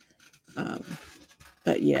loss.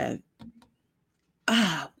 But yeah,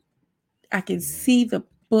 I can see the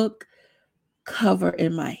book cover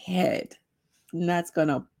in my head, and that's going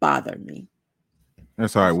to bother me.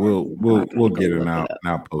 That's all right. We'll get it now.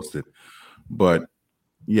 Now post it. But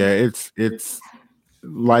yeah, it's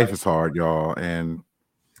life is hard, y'all, and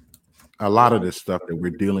a lot of this stuff that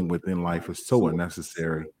we're dealing with in life is so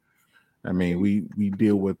unnecessary. I mean, we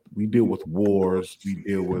deal with wars, we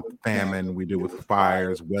deal with famine, we deal with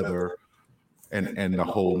fires, weather, and the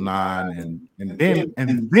whole nine, and then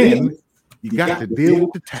you got to deal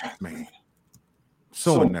with the tax man.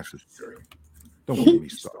 So unnecessary. Don't get me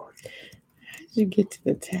started. How did you get to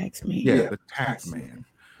the tax man? Yeah, the tax man.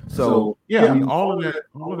 So yeah, I mean, all of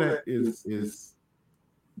that is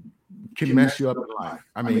can mess you up in life.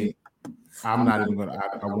 I mean, I'm not even gonna.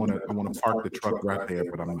 I want to park the truck right there,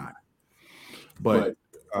 but I'm not. But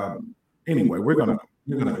anyway, we're gonna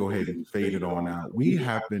go ahead and fade it on out. We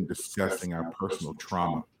have been discussing our personal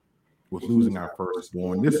trauma with losing our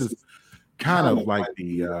firstborn. This is kind of like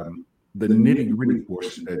the nitty-gritty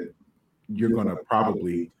portion that you're gonna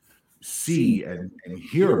probably see and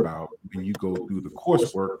hear about when you go through the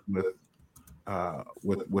coursework with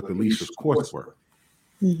Alicia's coursework.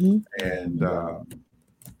 Mm-hmm. And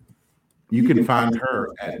you can find her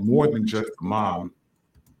at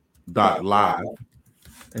morethanjustamom.live,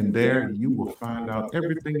 and there you will find out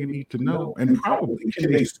everything you need to know. And probably, can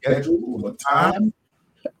they schedule a time?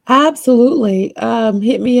 Absolutely.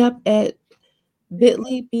 Hit me up at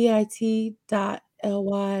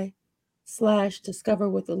bit.ly/discover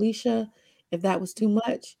with Alyicia. If that was too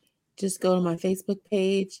much, just go to my Facebook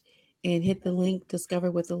page and hit the link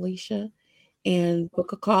Discover with Alyicia and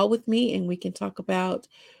book a call with me, and we can talk about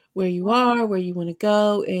where you are, where you want to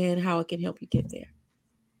go, and how it can help you get there.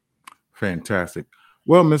 Fantastic.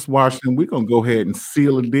 Well, Ms. Washington, we're going to go ahead and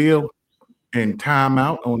seal a deal and time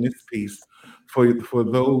out on this piece. For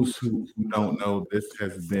those who don't know, this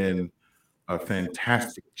has been a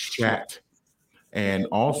fantastic chat. And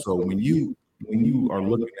also, when you are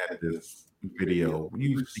looking at this video,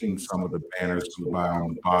 you've seen some of the banners go by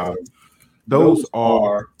on the bottom. Those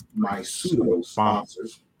are my pseudo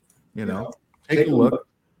sponsors. Take a look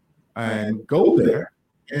and go there.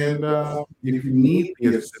 And if you need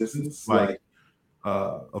the assistance, like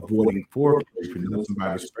avoiding foreplay, if you know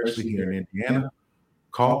somebody, especially here in Indiana,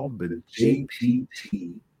 call the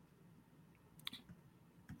JPT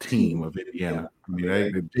team of Indiana. I mean,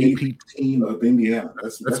 the JP team of Indiana.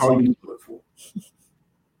 That's all you need to look for.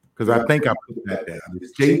 Because I think I put that down.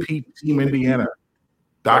 It's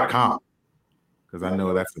jpteamindiana.com. Because I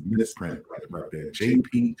know that's a misprint right there.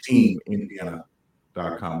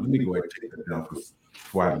 jpteamindiana.com. Let me go ahead and take that down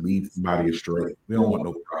before I lead somebody astray. We don't want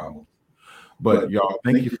no problem. But y'all,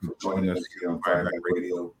 thank you for joining us here on Fireback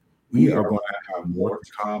Radio. We are going to have more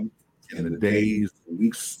to come in the days,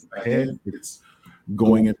 weeks ahead. It's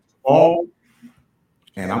going into fall,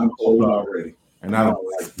 and I'm cold already. And I don't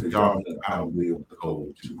like the job. I don't deal with the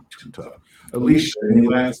cold too tough. Alyicia, any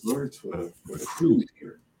last words for the crew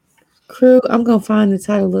here? Crew, I'm going to find the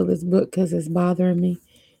title of this book because it's bothering me.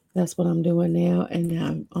 That's what I'm doing now, and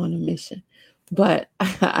I'm on a mission. But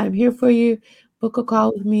I'm here for you. Book a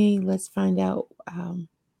call with me. Let's find out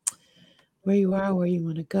where you are, where you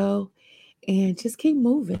want to go, and just keep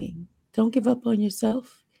moving. Don't give up on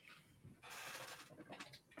yourself.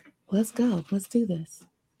 Let's go. Let's do this.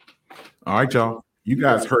 All right, y'all. You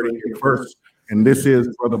guys heard it here first. And this is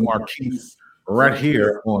Brother Marquise right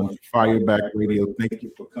here on Fireback Radio. Thank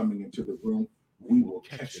you for coming into the room. We will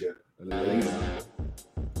catch you later.